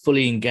fans are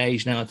fully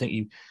engaged now. I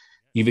think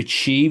you've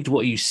achieved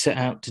what you set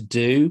out to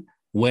do.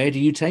 Where do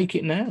you take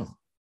it now?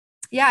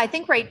 Yeah, I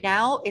think right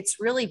now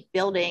it's really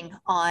building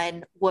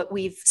on what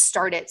we've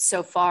started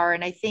so far.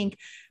 And I think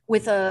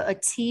with a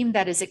team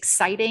that is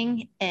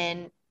exciting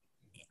and,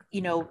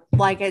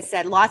 like I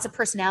said, lots of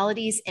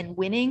personalities and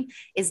winning,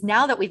 is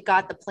now that we've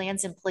got the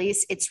plans in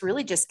place, it's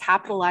really just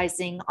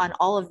capitalizing on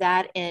all of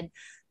that and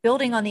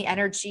building on the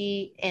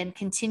energy and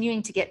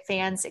continuing to get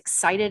fans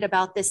excited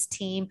about this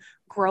team,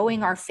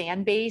 growing our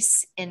fan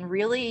base, and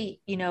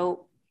really,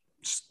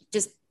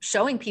 just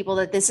showing people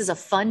that this is a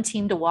fun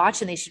team to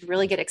watch and they should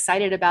really get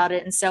excited about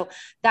it. And so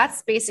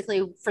that's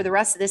basically for the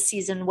rest of this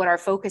season, what our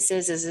focus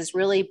is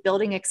really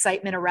building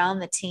excitement around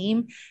the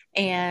team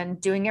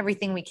and doing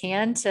everything we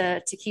can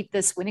to keep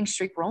this winning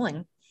streak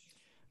rolling.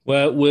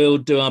 Well, we'll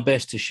do our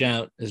best to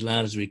shout as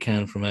loud as we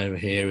can from over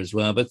here as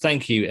well. But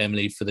thank you,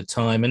 Emily, for the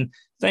time, and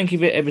thank you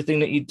for everything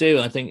that you do.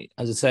 I think,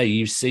 as I say,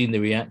 you've seen the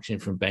reaction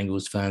from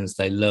Bengals fans.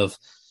 They love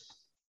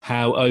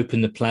how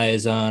open the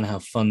players are and how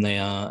fun they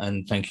are.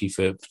 And thank you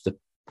for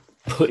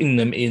putting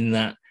them in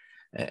that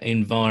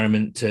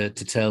environment to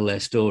tell their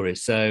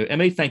stories. So,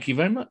 Emily, thank you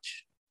very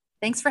much.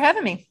 Thanks for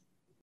having me.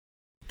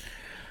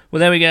 Well,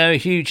 there we go. A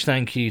huge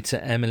thank you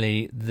to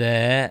Emily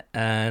there,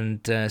 and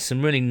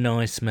some really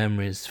nice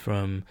memories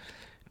from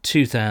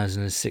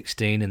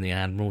 2016 in the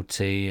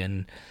Admiralty,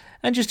 and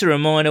just a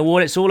reminder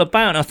what it's all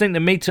about. And I think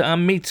our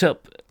meetup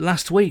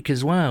last week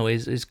as well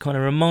is kind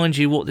of remind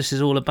you what this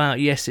is all about.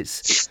 Yes,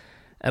 it's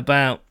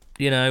about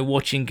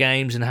watching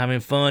games and having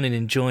fun and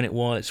enjoying it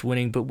while it's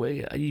winning, but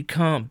you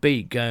can't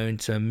beat going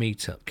to a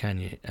meetup, can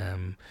you?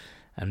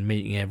 And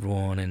meeting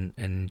everyone and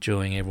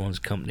enjoying everyone's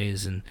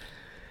companies and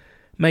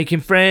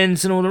making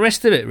friends and all the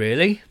rest of it,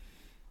 really.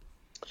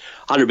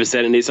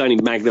 100%, and it's only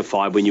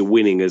magnified when you're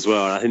winning as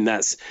well. And I think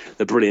that's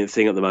the brilliant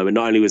thing at the moment.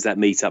 Not only was that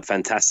meetup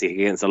fantastic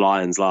against the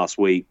Lions last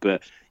week,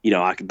 but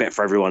I could bet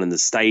for everyone in the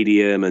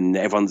stadium and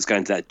everyone that's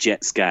going to that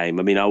Jets game.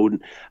 I mean, I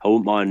wouldn't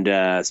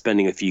mind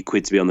spending a few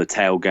quid to be on the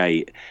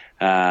tailgate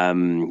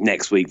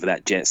next week for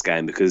that Jets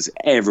game, because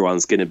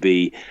everyone's going to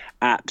be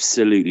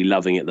absolutely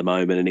loving it at the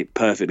moment, and it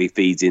perfectly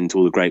feeds into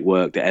all the great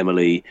work that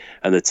Emily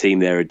and the team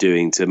there are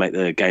doing to make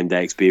the game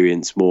day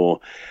experience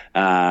more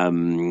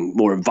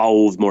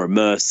involved, more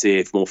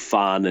immersive, more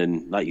fun.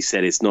 And like you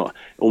said, it's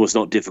almost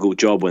not a difficult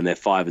job when they're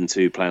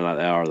 5-2 playing like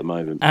they are at the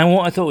moment. And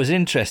what I thought was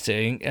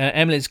interesting,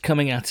 Emily's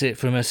coming at it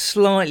from a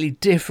slightly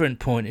different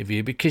point of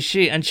view, because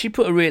she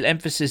put a real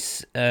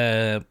emphasis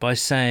by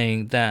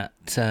saying that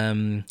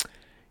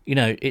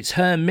it's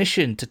her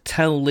mission to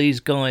tell these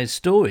guys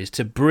stories,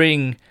 to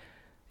bring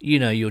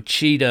your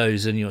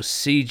Cheetos and your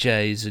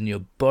CJs and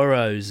your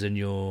Burrows and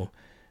your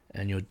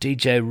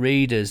DJ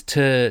Readers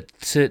to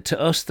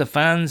us, the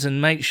fans, and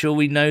make sure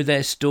we know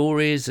their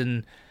stories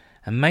and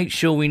make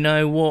sure we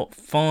know what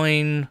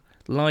fine,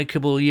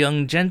 likeable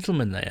young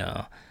gentlemen they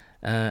are,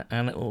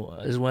 and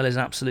as well as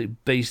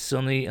absolute beasts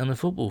on the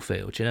football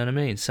field. You know what I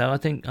mean? So I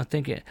think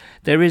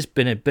there has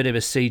been a bit of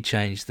a sea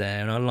change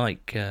there, and I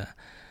like.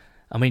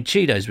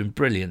 Cheeto's been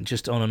brilliant,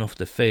 just on and off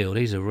the field.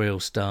 He's a real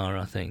star,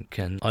 I think.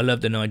 And I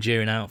love the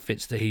Nigerian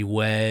outfits that he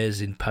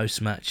wears in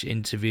post-match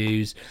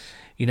interviews.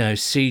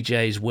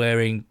 CJ's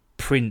wearing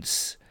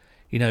Prince,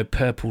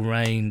 Purple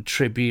Rain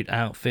tribute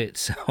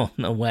outfits on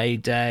away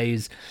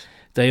days.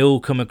 They all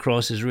come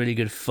across as really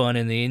good fun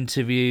in the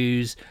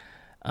interviews.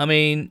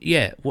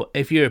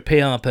 If you're a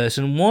PR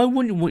person, why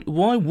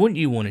wouldn't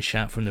you want to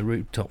shout from the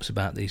rooftops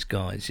about these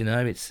guys?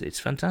 It's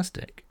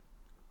fantastic.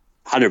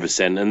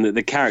 100%, and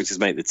the characters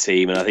make the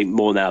team, and I think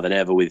more now than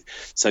ever with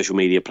social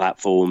media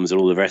platforms and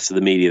all the rest of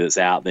the media that's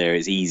out there,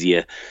 it's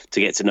easier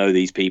to get to know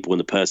these people and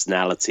the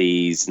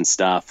personalities and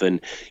stuff, and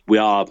we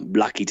are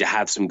lucky to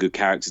have some good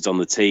characters on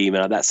the team,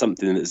 and that's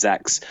something that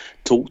Zach's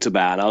talked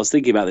about. And I was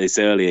thinking about this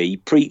earlier. He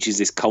preaches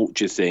this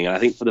culture thing, and I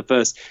think for the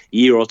first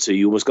year or two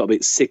you almost got a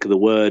bit sick of the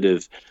word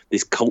of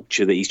this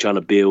culture that he's trying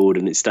to build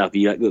and it's stuff.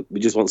 You're like, look, we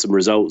just want some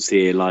results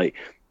here,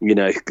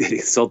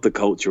 sod the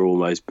culture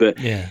almost. But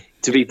yeah,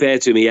 to be fair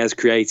to him, he has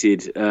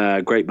created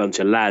a great bunch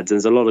of lads, and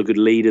there's a lot of good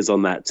leaders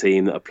on that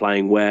team that are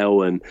playing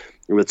well, and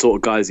the sort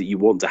of guys that you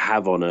want to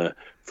have on a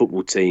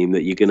football team,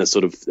 that you're going to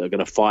are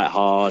going to fight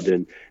hard,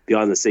 and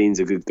behind the scenes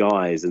are good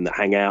guys, and that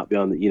hang out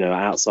behind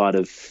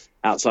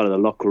outside of the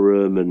locker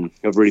room, and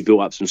have really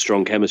built up some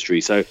strong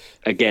chemistry. So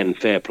again,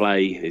 fair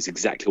play is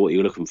exactly what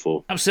you're looking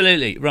for.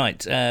 Absolutely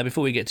right.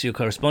 Before we get to your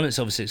correspondence,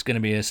 obviously it's going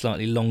to be a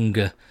slightly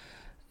longer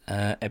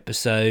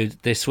episode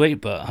this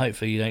week, but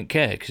hopefully you don't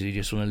care, because you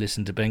just want to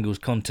listen to Bengals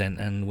content,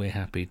 and we're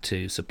happy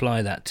to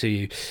supply that to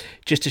you.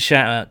 Just a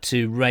shout out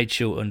to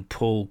Rachel and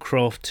Paul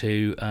Croft,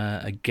 who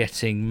are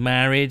getting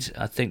married,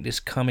 I think this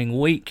coming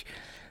week.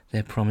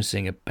 They're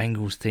promising a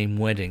Bengals themed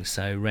wedding,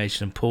 so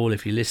Rachel and Paul,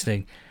 if you're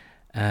listening,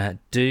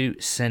 do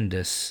send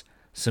us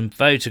some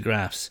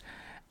photographs.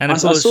 And I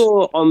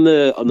saw on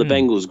the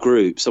Bengals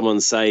group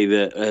someone say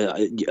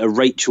that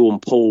Rachel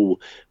and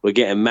Paul were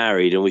getting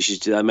married, and we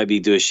should maybe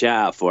do a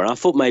shout out for it. And I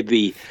thought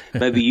maybe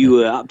you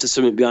were up to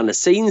something behind the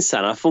scenes,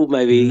 son. I thought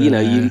maybe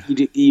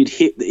you'd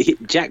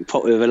hit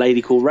jackpot with a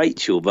lady called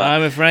Rachel, but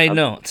I'm afraid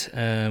not.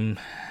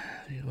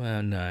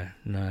 Well, no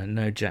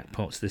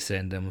jackpots this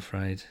end, I'm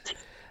afraid.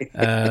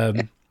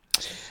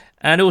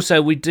 And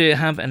also, we do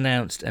have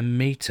announced another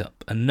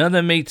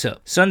meetup,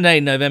 Sunday,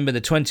 November the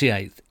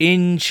 28th,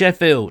 in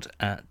Sheffield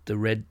at the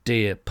Red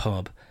Deer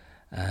pub.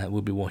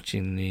 We'll be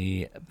watching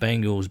the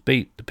Bengals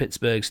beat the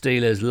Pittsburgh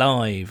Steelers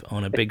live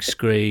on a big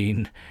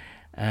screen.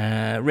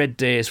 Red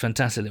Deer is a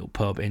fantastic little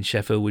pub in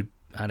Sheffield. We've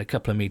had a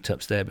couple of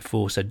meetups there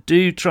before, so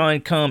do try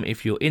and come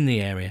if you're in the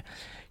area.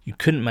 You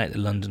couldn't make the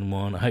London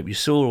one. I hope you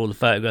saw all the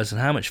photographs and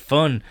how much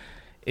fun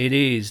it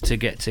is to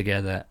get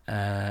together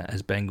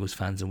as Bengals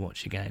fans and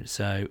watch a game.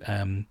 So,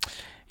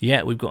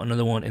 we've got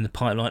another one in the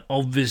pipeline.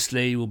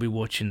 Obviously, we'll be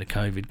watching the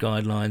COVID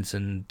guidelines,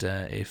 and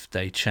if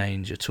they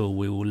change at all,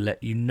 we will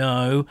let you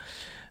know.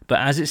 But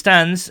as it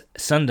stands,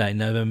 Sunday,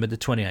 November the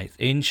 28th,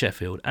 in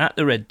Sheffield, at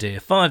the Red Deer,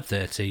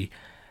 5:30.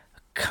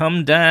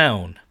 Come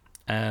down.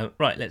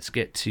 Right, let's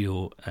get to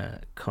your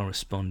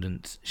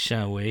correspondence,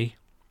 shall we?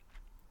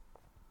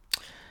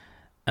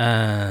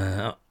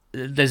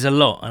 There's a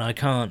lot, and I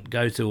can't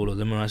go through all of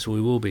them, or else we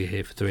will be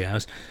here for 3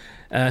 hours.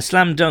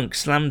 Slam Dunk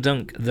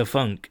the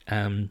Funk.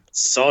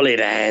 Solid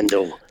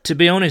handle. To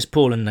be honest,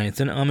 Paul and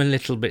Nathan, I'm a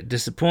little bit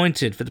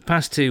disappointed. For the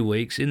past 2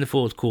 weeks, in the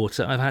fourth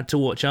quarter, I've had to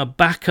watch our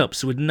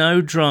backups with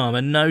no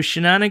drama, no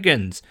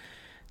shenanigans.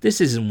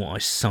 This isn't what I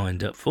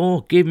signed up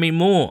for. Give me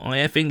more. I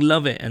effing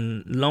love it,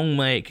 and long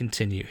may it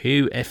continue.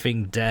 Who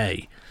effing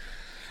day.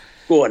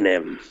 Go on,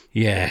 them.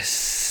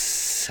 Yes.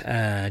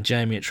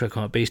 Jamie at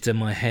Truckheart Beaster,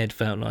 my head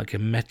felt like a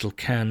metal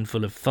can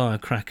full of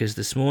firecrackers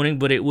this morning,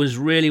 but it was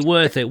really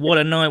worth it. What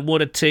a night,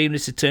 what a team.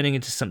 This is turning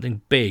into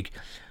something big.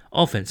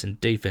 Offense and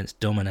defense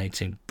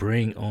dominating.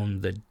 Bring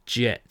on the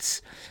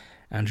Jets.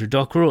 Andrew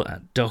Dockrell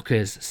at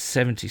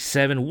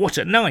Dockers77. What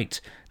a night.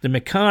 The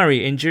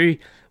Macari injury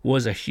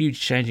was a huge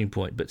changing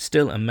point, but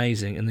still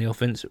amazing, and the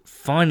offense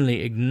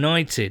finally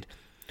ignited.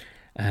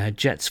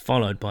 Jets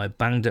followed by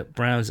banged up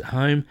Browns at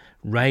home,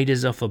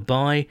 Raiders off a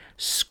bye,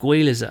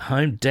 Squealers at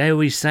home, dare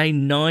we say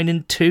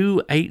 9-2,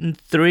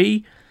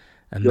 8-3,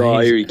 Amazing. Oh,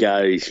 here he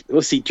goes.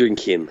 What's he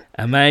drinking?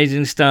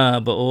 Amazing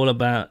start, but all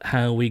about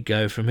how we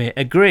go from here.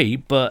 Agree,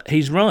 but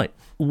he's right.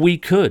 We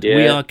could. Yeah.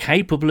 We are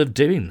capable of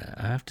doing that,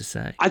 I have to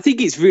say. I think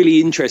it's really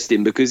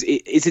interesting because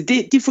it's a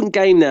different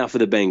game now for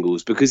the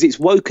Bengals, because it's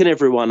woken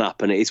everyone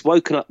up, and it's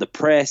woken up the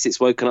press, it's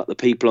woken up the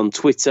people on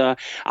Twitter.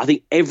 I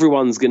think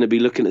everyone's going to be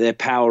looking at their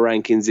power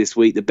rankings this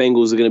week. The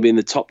Bengals are going to be in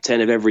the top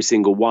 10 of every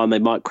single one. They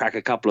might crack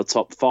a couple of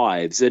top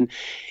 5s. And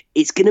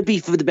it's going to be,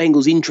 for the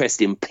Bengals,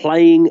 interesting,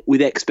 playing with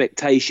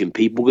expectation.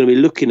 People are going to be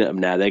looking at them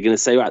now. They're going to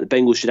say, right, the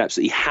Bengals should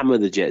absolutely hammer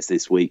the Jets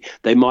this week.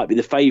 They might be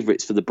the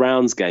favourites for the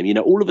Browns game. You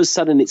know, all of a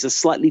sudden, it's a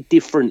slightly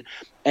different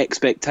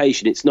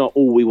expectation. It's not,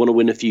 we want to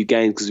win a few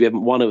games because we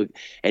haven't won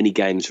any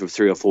games for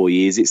 3 or 4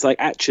 years. It's like,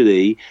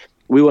 actually,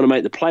 we want to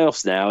make the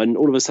playoffs now. And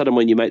all of a sudden,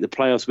 when you make the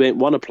playoffs, we haven't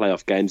won a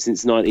playoff game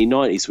since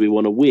 1990, so we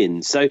want to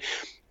win. So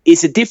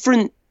it's a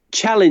different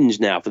challenge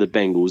now for the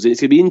Bengals, and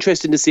it's going to be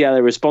interesting to see how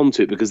they respond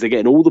to it, because they're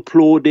getting all the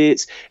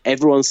plaudits.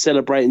 Everyone's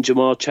celebrating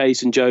Jamar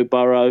Chase and Joe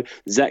Burrow.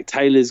 Zach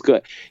Taylor's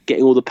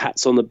getting all the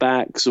pats on the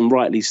backs, and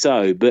rightly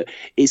so. But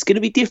it's going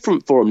to be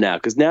different for them now,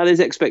 because now there's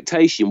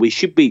expectation. We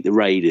should beat the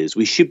Raiders.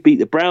 We should beat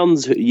the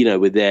Browns, you know,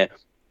 with their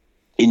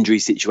injury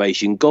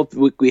situation. God,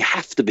 we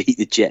have to beat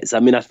the Jets. I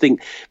mean, I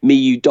think me,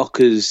 you,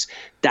 Dockers,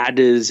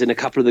 Dadders, and a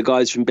couple of the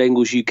guys from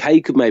Bengals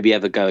UK could maybe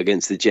have a go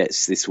against the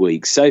Jets this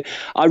week. So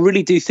I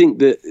really do think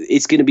that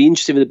it's going to be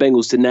interesting for the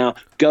Bengals to now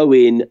go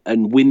in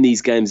and win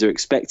these games they're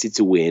expected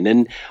to win.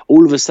 And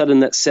all of a sudden,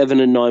 that 7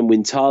 and 9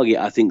 win target,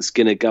 I think, is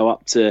going to go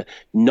up to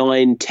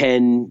 9,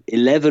 10,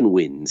 11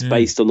 wins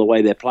based on the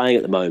way they're playing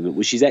at the moment,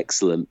 which is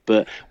excellent.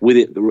 But with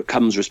it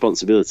comes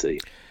responsibility.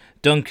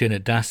 Duncan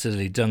at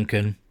Dastardly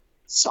Duncan.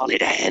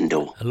 Solid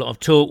handle. A lot of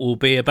talk will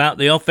be about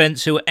the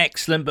offense, who are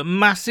excellent, but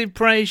massive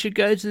praise should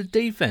go to the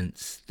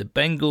defense. The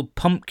Bengal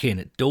Pumpkin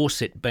at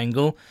Dorset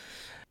Bengal.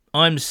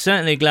 I'm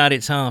certainly glad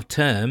it's half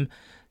term,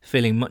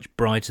 feeling much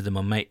brighter than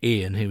my mate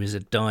Ian, who is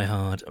a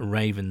diehard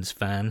Ravens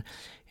fan.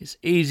 It's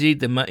easily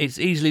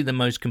the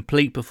most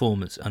complete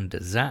performance under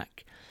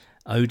Zach.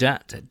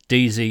 Odat at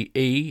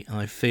DZE.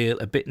 I feel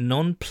a bit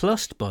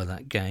nonplussed by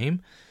that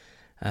game.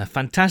 A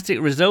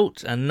fantastic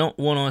result, and not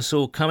one I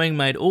saw coming,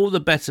 made all the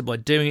better by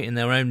doing it in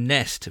their own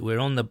nest. We're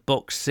on the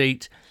box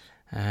seat,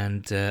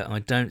 and I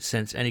don't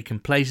sense any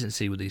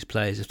complacency with these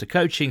players. If the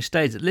coaching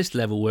stays at this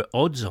level, we're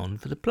odds on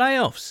for the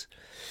playoffs.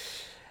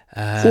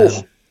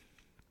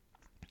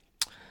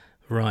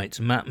 Right,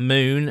 Matt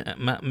Moon,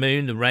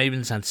 the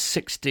Ravens had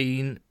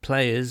 16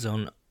 players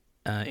on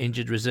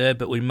injured reserve,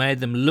 but we made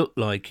them look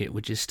like it,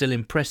 which is still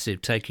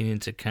impressive, taking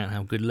into account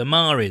how good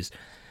Lamar is.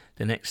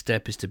 The next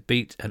step is to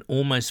beat an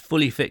almost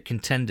fully fit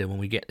contender when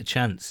we get the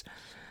chance.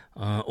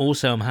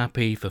 Also, I'm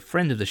happy for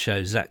friend of the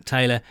show, Zach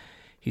Taylor.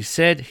 He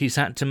said he's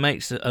had to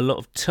make a lot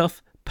of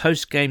tough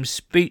post-game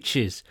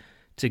speeches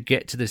to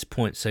get to this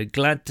point. So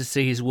glad to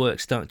see his work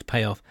starting to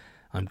pay off.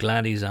 I'm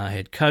glad he's our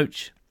head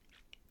coach.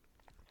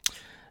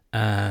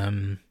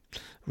 Rob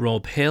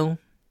Hill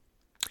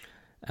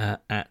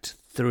at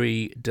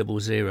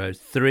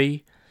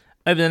 3003.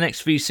 Over the next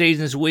few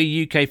seasons,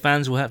 we UK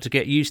fans will have to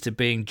get used to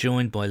being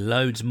joined by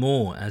loads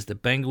more as the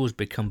Bengals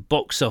become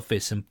box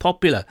office and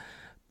popular.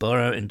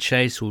 Burrow and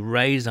Chase will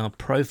raise our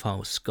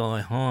profile sky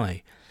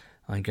high.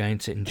 I'm going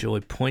to enjoy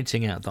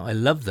pointing out that I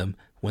love them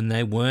when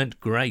they weren't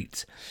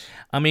great.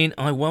 I mean,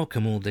 I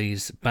welcome all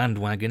these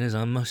bandwagoners,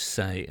 I must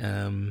say.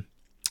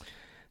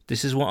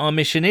 This is what our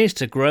mission is,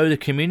 to grow the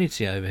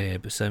community over here.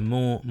 But so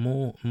more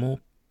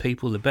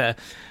people, the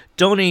better.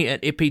 Donny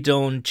at Ippy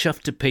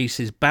chuffed to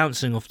pieces,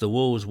 bouncing off the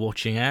walls,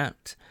 watching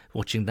that.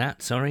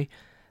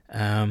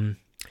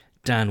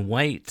 Dan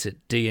Waite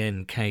at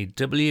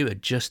DNKW,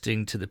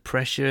 adjusting to the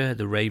pressure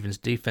the Ravens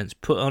defense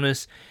put on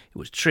us. It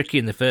was tricky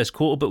in the first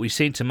quarter, but we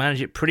seemed to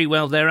manage it pretty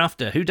well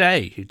thereafter.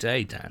 Hooday,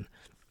 Dan.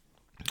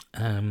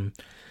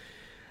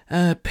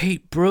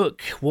 Pete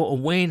Brook, what a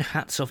win.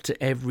 Hats off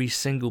to every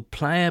single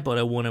player, but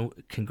I want to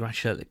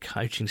congratulate the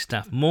coaching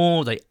staff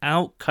more. They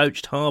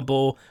out-coached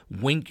Harbaugh,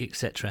 Wink,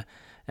 etc.,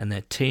 and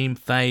their team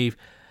gave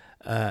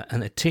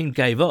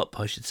up,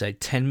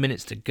 10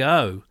 minutes to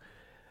go.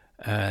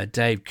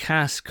 Dave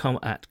Cass, come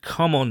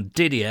on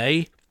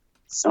Didier.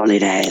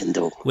 Solid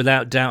handle.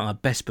 Without doubt, our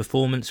best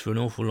performance for an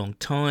awful long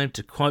time.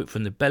 To quote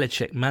from the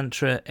Belichick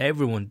mantra,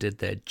 everyone did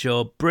their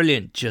job.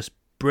 Brilliant, just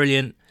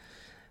brilliant.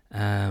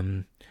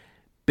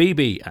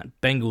 BB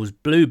at Bengals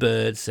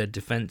Bluebirds said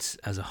defence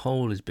as a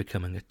whole is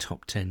becoming a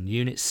top 10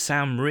 unit.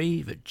 Sam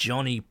Reeve at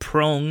Johnny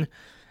Prong.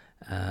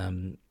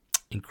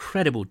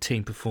 Incredible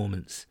team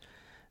performance.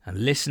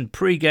 And listen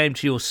pre-game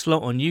to your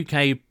slot on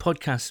UK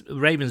podcast,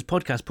 Ravens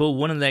podcast, Paul.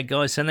 One of their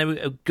guys said they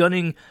were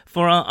gunning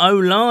for our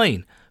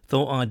O-line.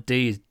 Thought our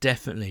D is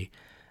definitely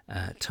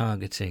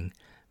targeting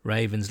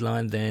Ravens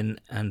line then,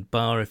 and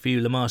bar a few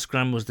Lamar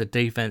scrambles, the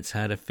defence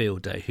had a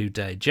field day.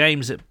 Hooday.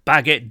 James at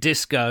Baguette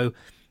Disco.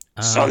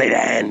 Solid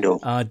handle.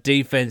 Our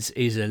defence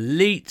is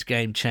elite.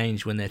 Game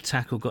changed when their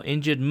tackle got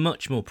injured.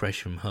 Much more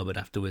pressure from Hubbard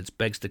afterwards.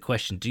 Begs the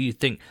question, do you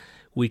think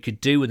we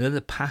could do with another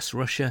pass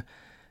rusher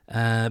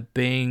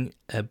being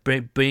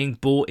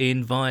bought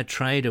in via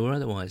trade or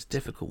otherwise.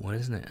 Difficult one,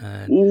 isn't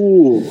it?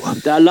 Ooh,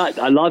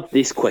 I love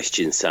this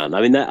question, son.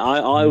 I mean,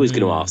 I was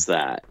going to ask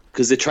that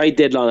because the trade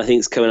deadline I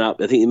think is coming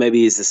up. I think it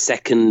maybe is the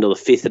 2nd or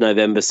the 5th of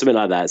November, something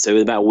like that. So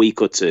in about a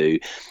week or two.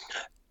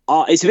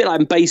 It's a bit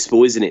like in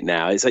baseball, isn't it?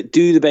 Now it's like,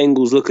 do the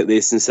Bengals look at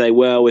this and say,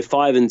 well, we're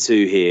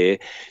 5-2 here.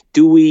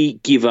 Do we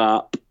give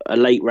up a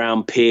late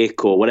round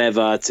pick or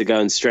whatever to go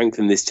and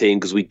strengthen this team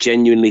because we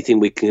genuinely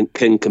think we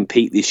can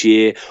compete this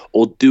year?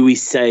 Or do we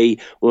say,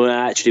 well,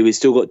 actually, we've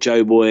still got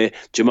Joe Boy,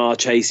 Jamar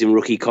Chase in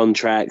rookie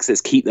contracts. Let's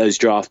keep those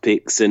draft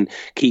picks and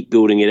keep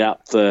building it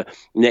up for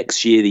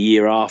next year, the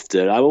year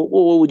after.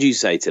 What would you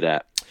say to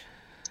that?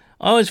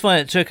 I always find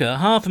it tricky.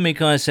 Half of me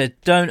kind of said,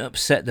 don't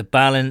upset the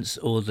balance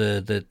or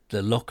the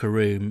locker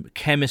room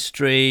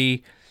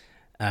chemistry.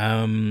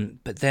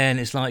 But then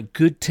it's like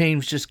good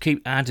teams just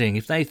keep adding.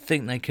 If they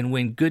think they can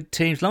win, good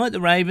teams like the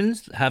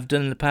Ravens have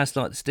done in the past,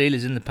 like the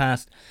Steelers in the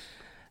past.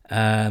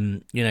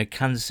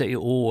 Kansas City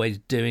always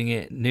doing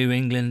it. New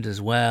England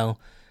as well.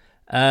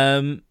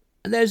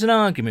 There's an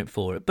argument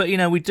for it. But,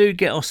 we do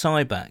get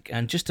Osai back.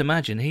 And just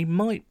imagine, he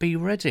might be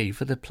ready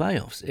for the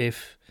playoffs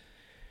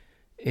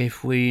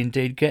if we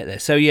indeed get there.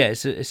 So, yeah,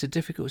 it's a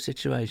difficult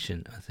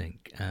situation, I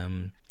think.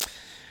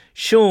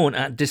 Sean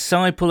at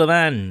Disciple of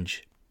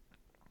Ange.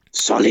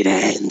 Solid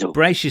hand.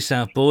 Brace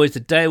yourself, boys. The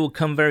day will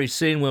come very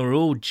soon where we're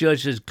all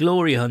judged as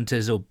glory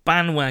hunters or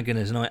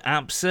bandwagoners, and I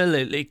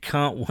absolutely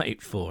can't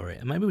wait for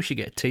it. Maybe we should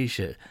get a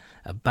T-shirt,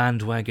 a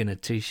bandwagoner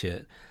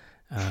T-shirt.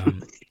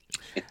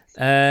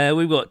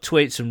 We've got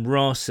tweets from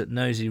Ross at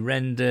Nosy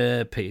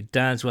Render, Peter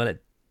Dadswell at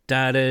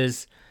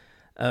Dadders,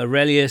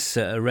 Aurelius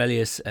at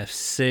Aurelius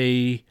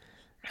FC.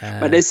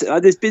 But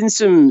there's been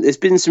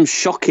some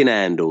shocking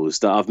handles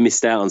that I've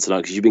missed out on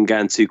tonight because you've been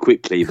going too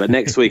quickly. But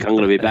next week I'm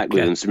going to be back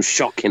with them. Some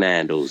shocking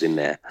handles in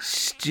there.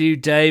 Stu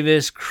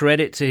Davis,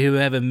 credit to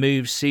whoever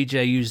moved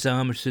CJ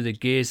Uzama through the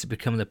gears to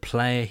become the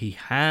player he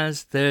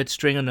has. Third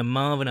string under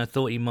Marvin. I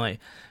thought he might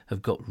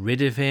have got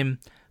rid of him,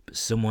 but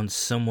someone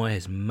somewhere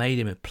has made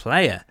him a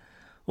player.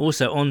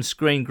 Also,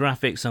 on-screen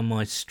graphics on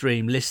my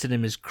stream listed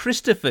him as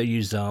Christopher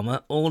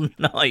Uzama all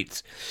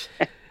night.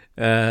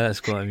 That's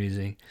quite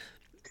amusing.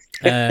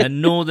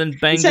 Northern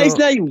Bengal. Is that his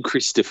name,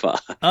 Christopher?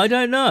 I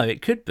don't know.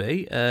 It could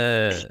be.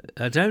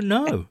 I don't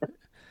know.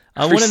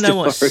 I want to know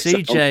what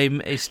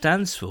CJ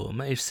stands for.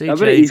 If CJ, I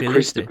bet he's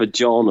Christopher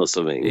John or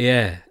something.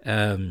 Yeah.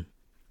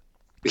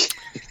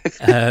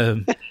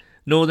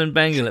 Northern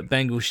Bengal at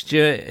Bengal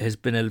Stewart he's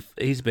been a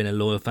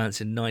loyal fan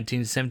since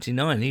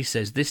 1979. He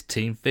says this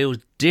team feels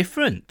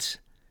different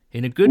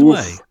in a good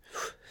way.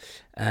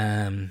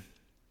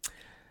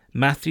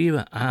 Matthew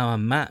at Our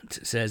Matt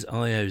says,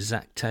 I owe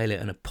Zach Taylor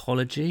an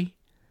apology.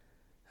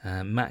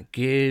 Matt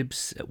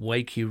Gibbs at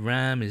Wakey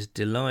Ram is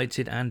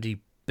delighted.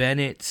 Andy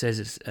Bennett says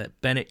it's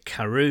Bennett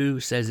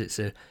Carew says it's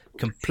a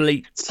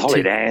complete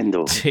solid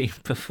handle team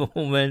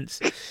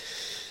performance.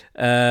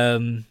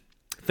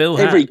 Phil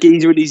every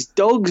geezer and his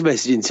dog's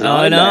messaging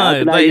tonight. I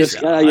know, but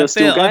I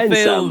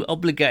feel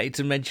obligated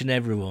to mention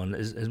everyone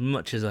as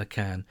much as I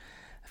can.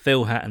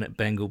 Phil Hatton at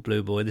Bengal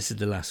Blue Boy. This is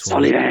the last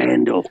one. Solid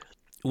handle.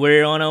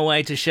 We're on our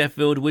way to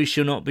Sheffield. We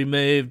shall not be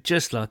moved,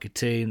 just like a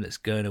team that's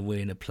going to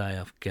win a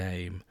playoff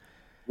game.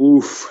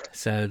 Oof.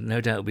 So no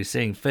doubt we'll be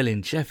seeing Phil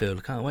in Sheffield.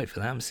 I can't wait for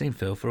that. I haven't seen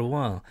Phil for a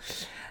while.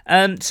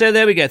 So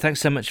there we go.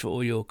 Thanks so much for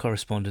all your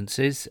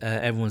correspondences.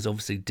 Everyone's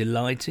obviously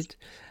delighted.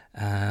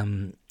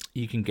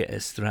 You can get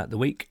us throughout the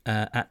week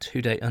at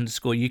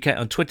Houday_UK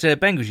on Twitter,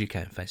 Bengals UK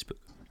on Facebook,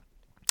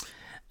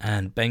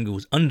 and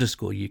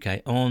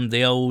Bengals_UK on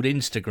the old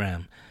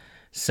Instagram.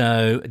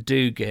 So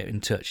do get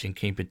in touch and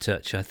keep in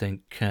touch. I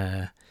think,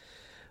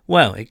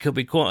 it could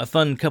be quite a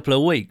fun couple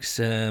of weeks.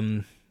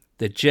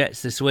 The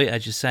Jets this week,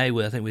 as you say,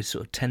 I think we're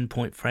sort of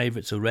 10-point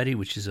favourites already,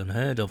 which is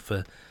unheard of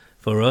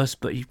for us.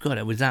 But you've got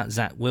it without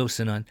Zach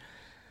Wilson.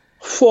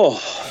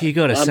 You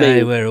got to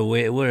say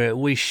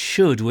we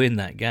should win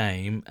that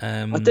game.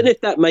 I don't know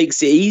if that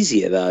makes it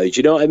easier, though. Do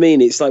you know what I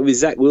mean? It's like with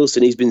Zach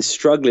Wilson, he's been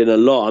struggling a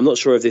lot. I'm not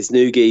sure if this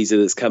new geezer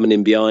that's coming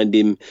in behind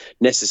him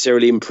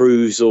necessarily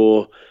improves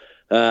or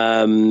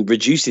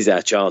reduces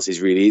our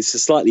chances, really. It's a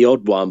slightly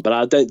odd one, but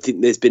I don't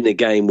think there's been a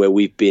game where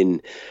we've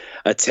been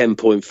a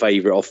 10-point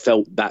favourite or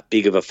felt that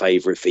big of a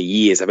favourite for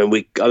years. I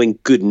mean,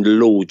 good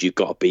Lord, you've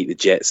got to beat the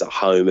Jets at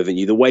home, haven't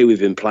you? The way we've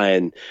been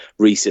playing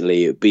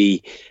recently, it'd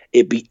be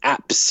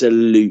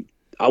absolute.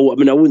 I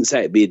wouldn't say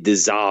it'd be a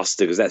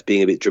disaster because that's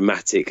being a bit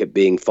dramatic at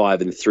being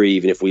 5-3,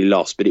 even if we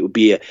lost. But it would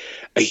be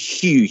a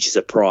huge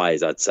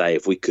surprise, I'd say,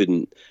 if we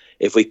couldn't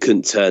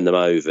turn them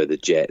over, the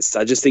Jets.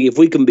 I just think if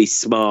we can be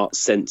smart,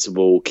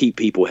 sensible, keep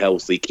people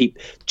healthy, keep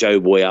Joe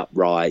Boy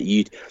upright,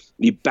 you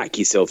back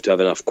yourself to have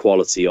enough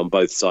quality on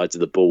both sides of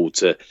the ball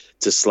to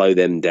slow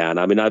them down.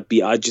 I mean,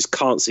 I just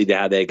can't see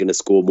how they're going to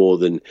score more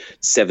than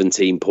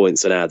 17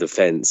 points on our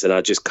defence, and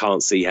I just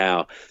can't see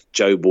how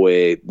Joe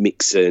Boy,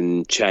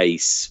 Mixon,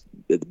 Chase,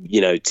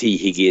 T.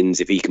 Higgins,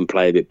 if he can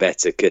play a bit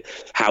better,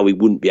 how we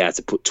wouldn't be able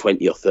to put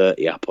 20 or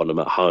 30 up on them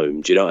at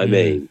home. Do you know what I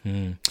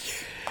mean?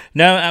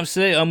 No,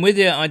 absolutely. I'm with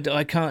you.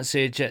 I can't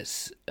see a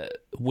Jets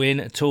win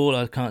at all.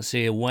 I can't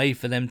see a way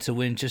for them to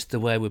win just the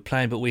way we're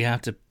playing, but we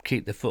have to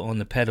keep the foot on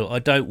the pedal. I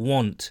don't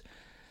want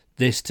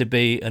this to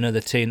be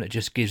another team that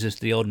just gives us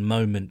the odd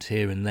moment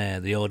here and there,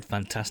 the odd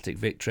fantastic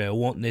victory. I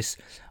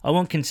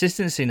want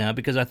consistency now,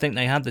 because I think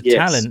they have the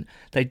talent.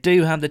 They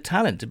do have the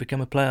talent to become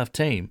a playoff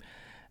team.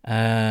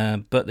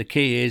 But the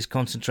key is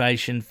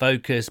concentration,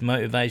 focus,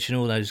 motivation,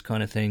 all those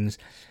kind of things.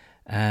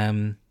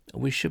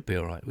 We should be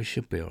all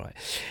right.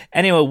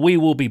 Anyway, we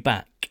will be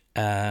back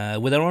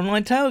with our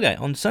online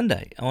tailgate on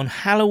Sunday, on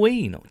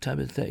Halloween,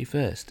 October the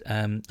 31st.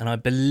 And I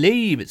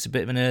believe it's a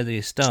bit of an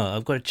earlier start.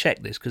 I've got to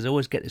check this because I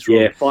always get this wrong.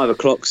 Yeah, 5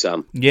 o'clock,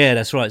 Sam. Yeah,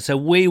 that's right. So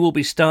we will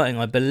be starting,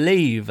 I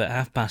believe,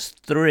 at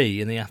 3:30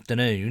 in the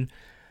afternoon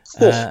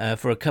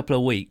for a couple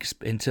of weeks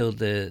until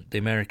the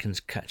Americans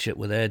catch up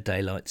with their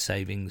daylight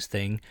savings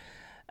thing.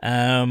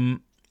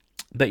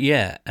 But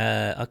yeah,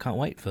 I can't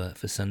wait for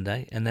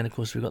Sunday. And then, of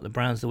course, we've got the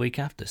Browns the week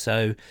after.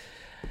 So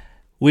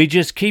we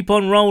just keep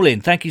on rolling.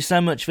 Thank you so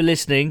much for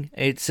listening.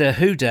 It's a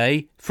Who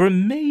Day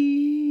from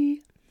me.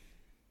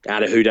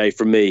 And a Who Day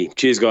from me.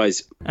 Cheers,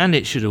 guys. And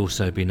it should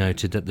also be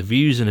noted that the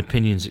views and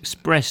opinions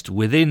expressed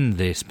within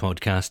this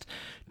podcast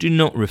do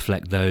not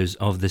reflect those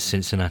of the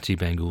Cincinnati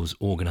Bengals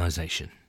organisation.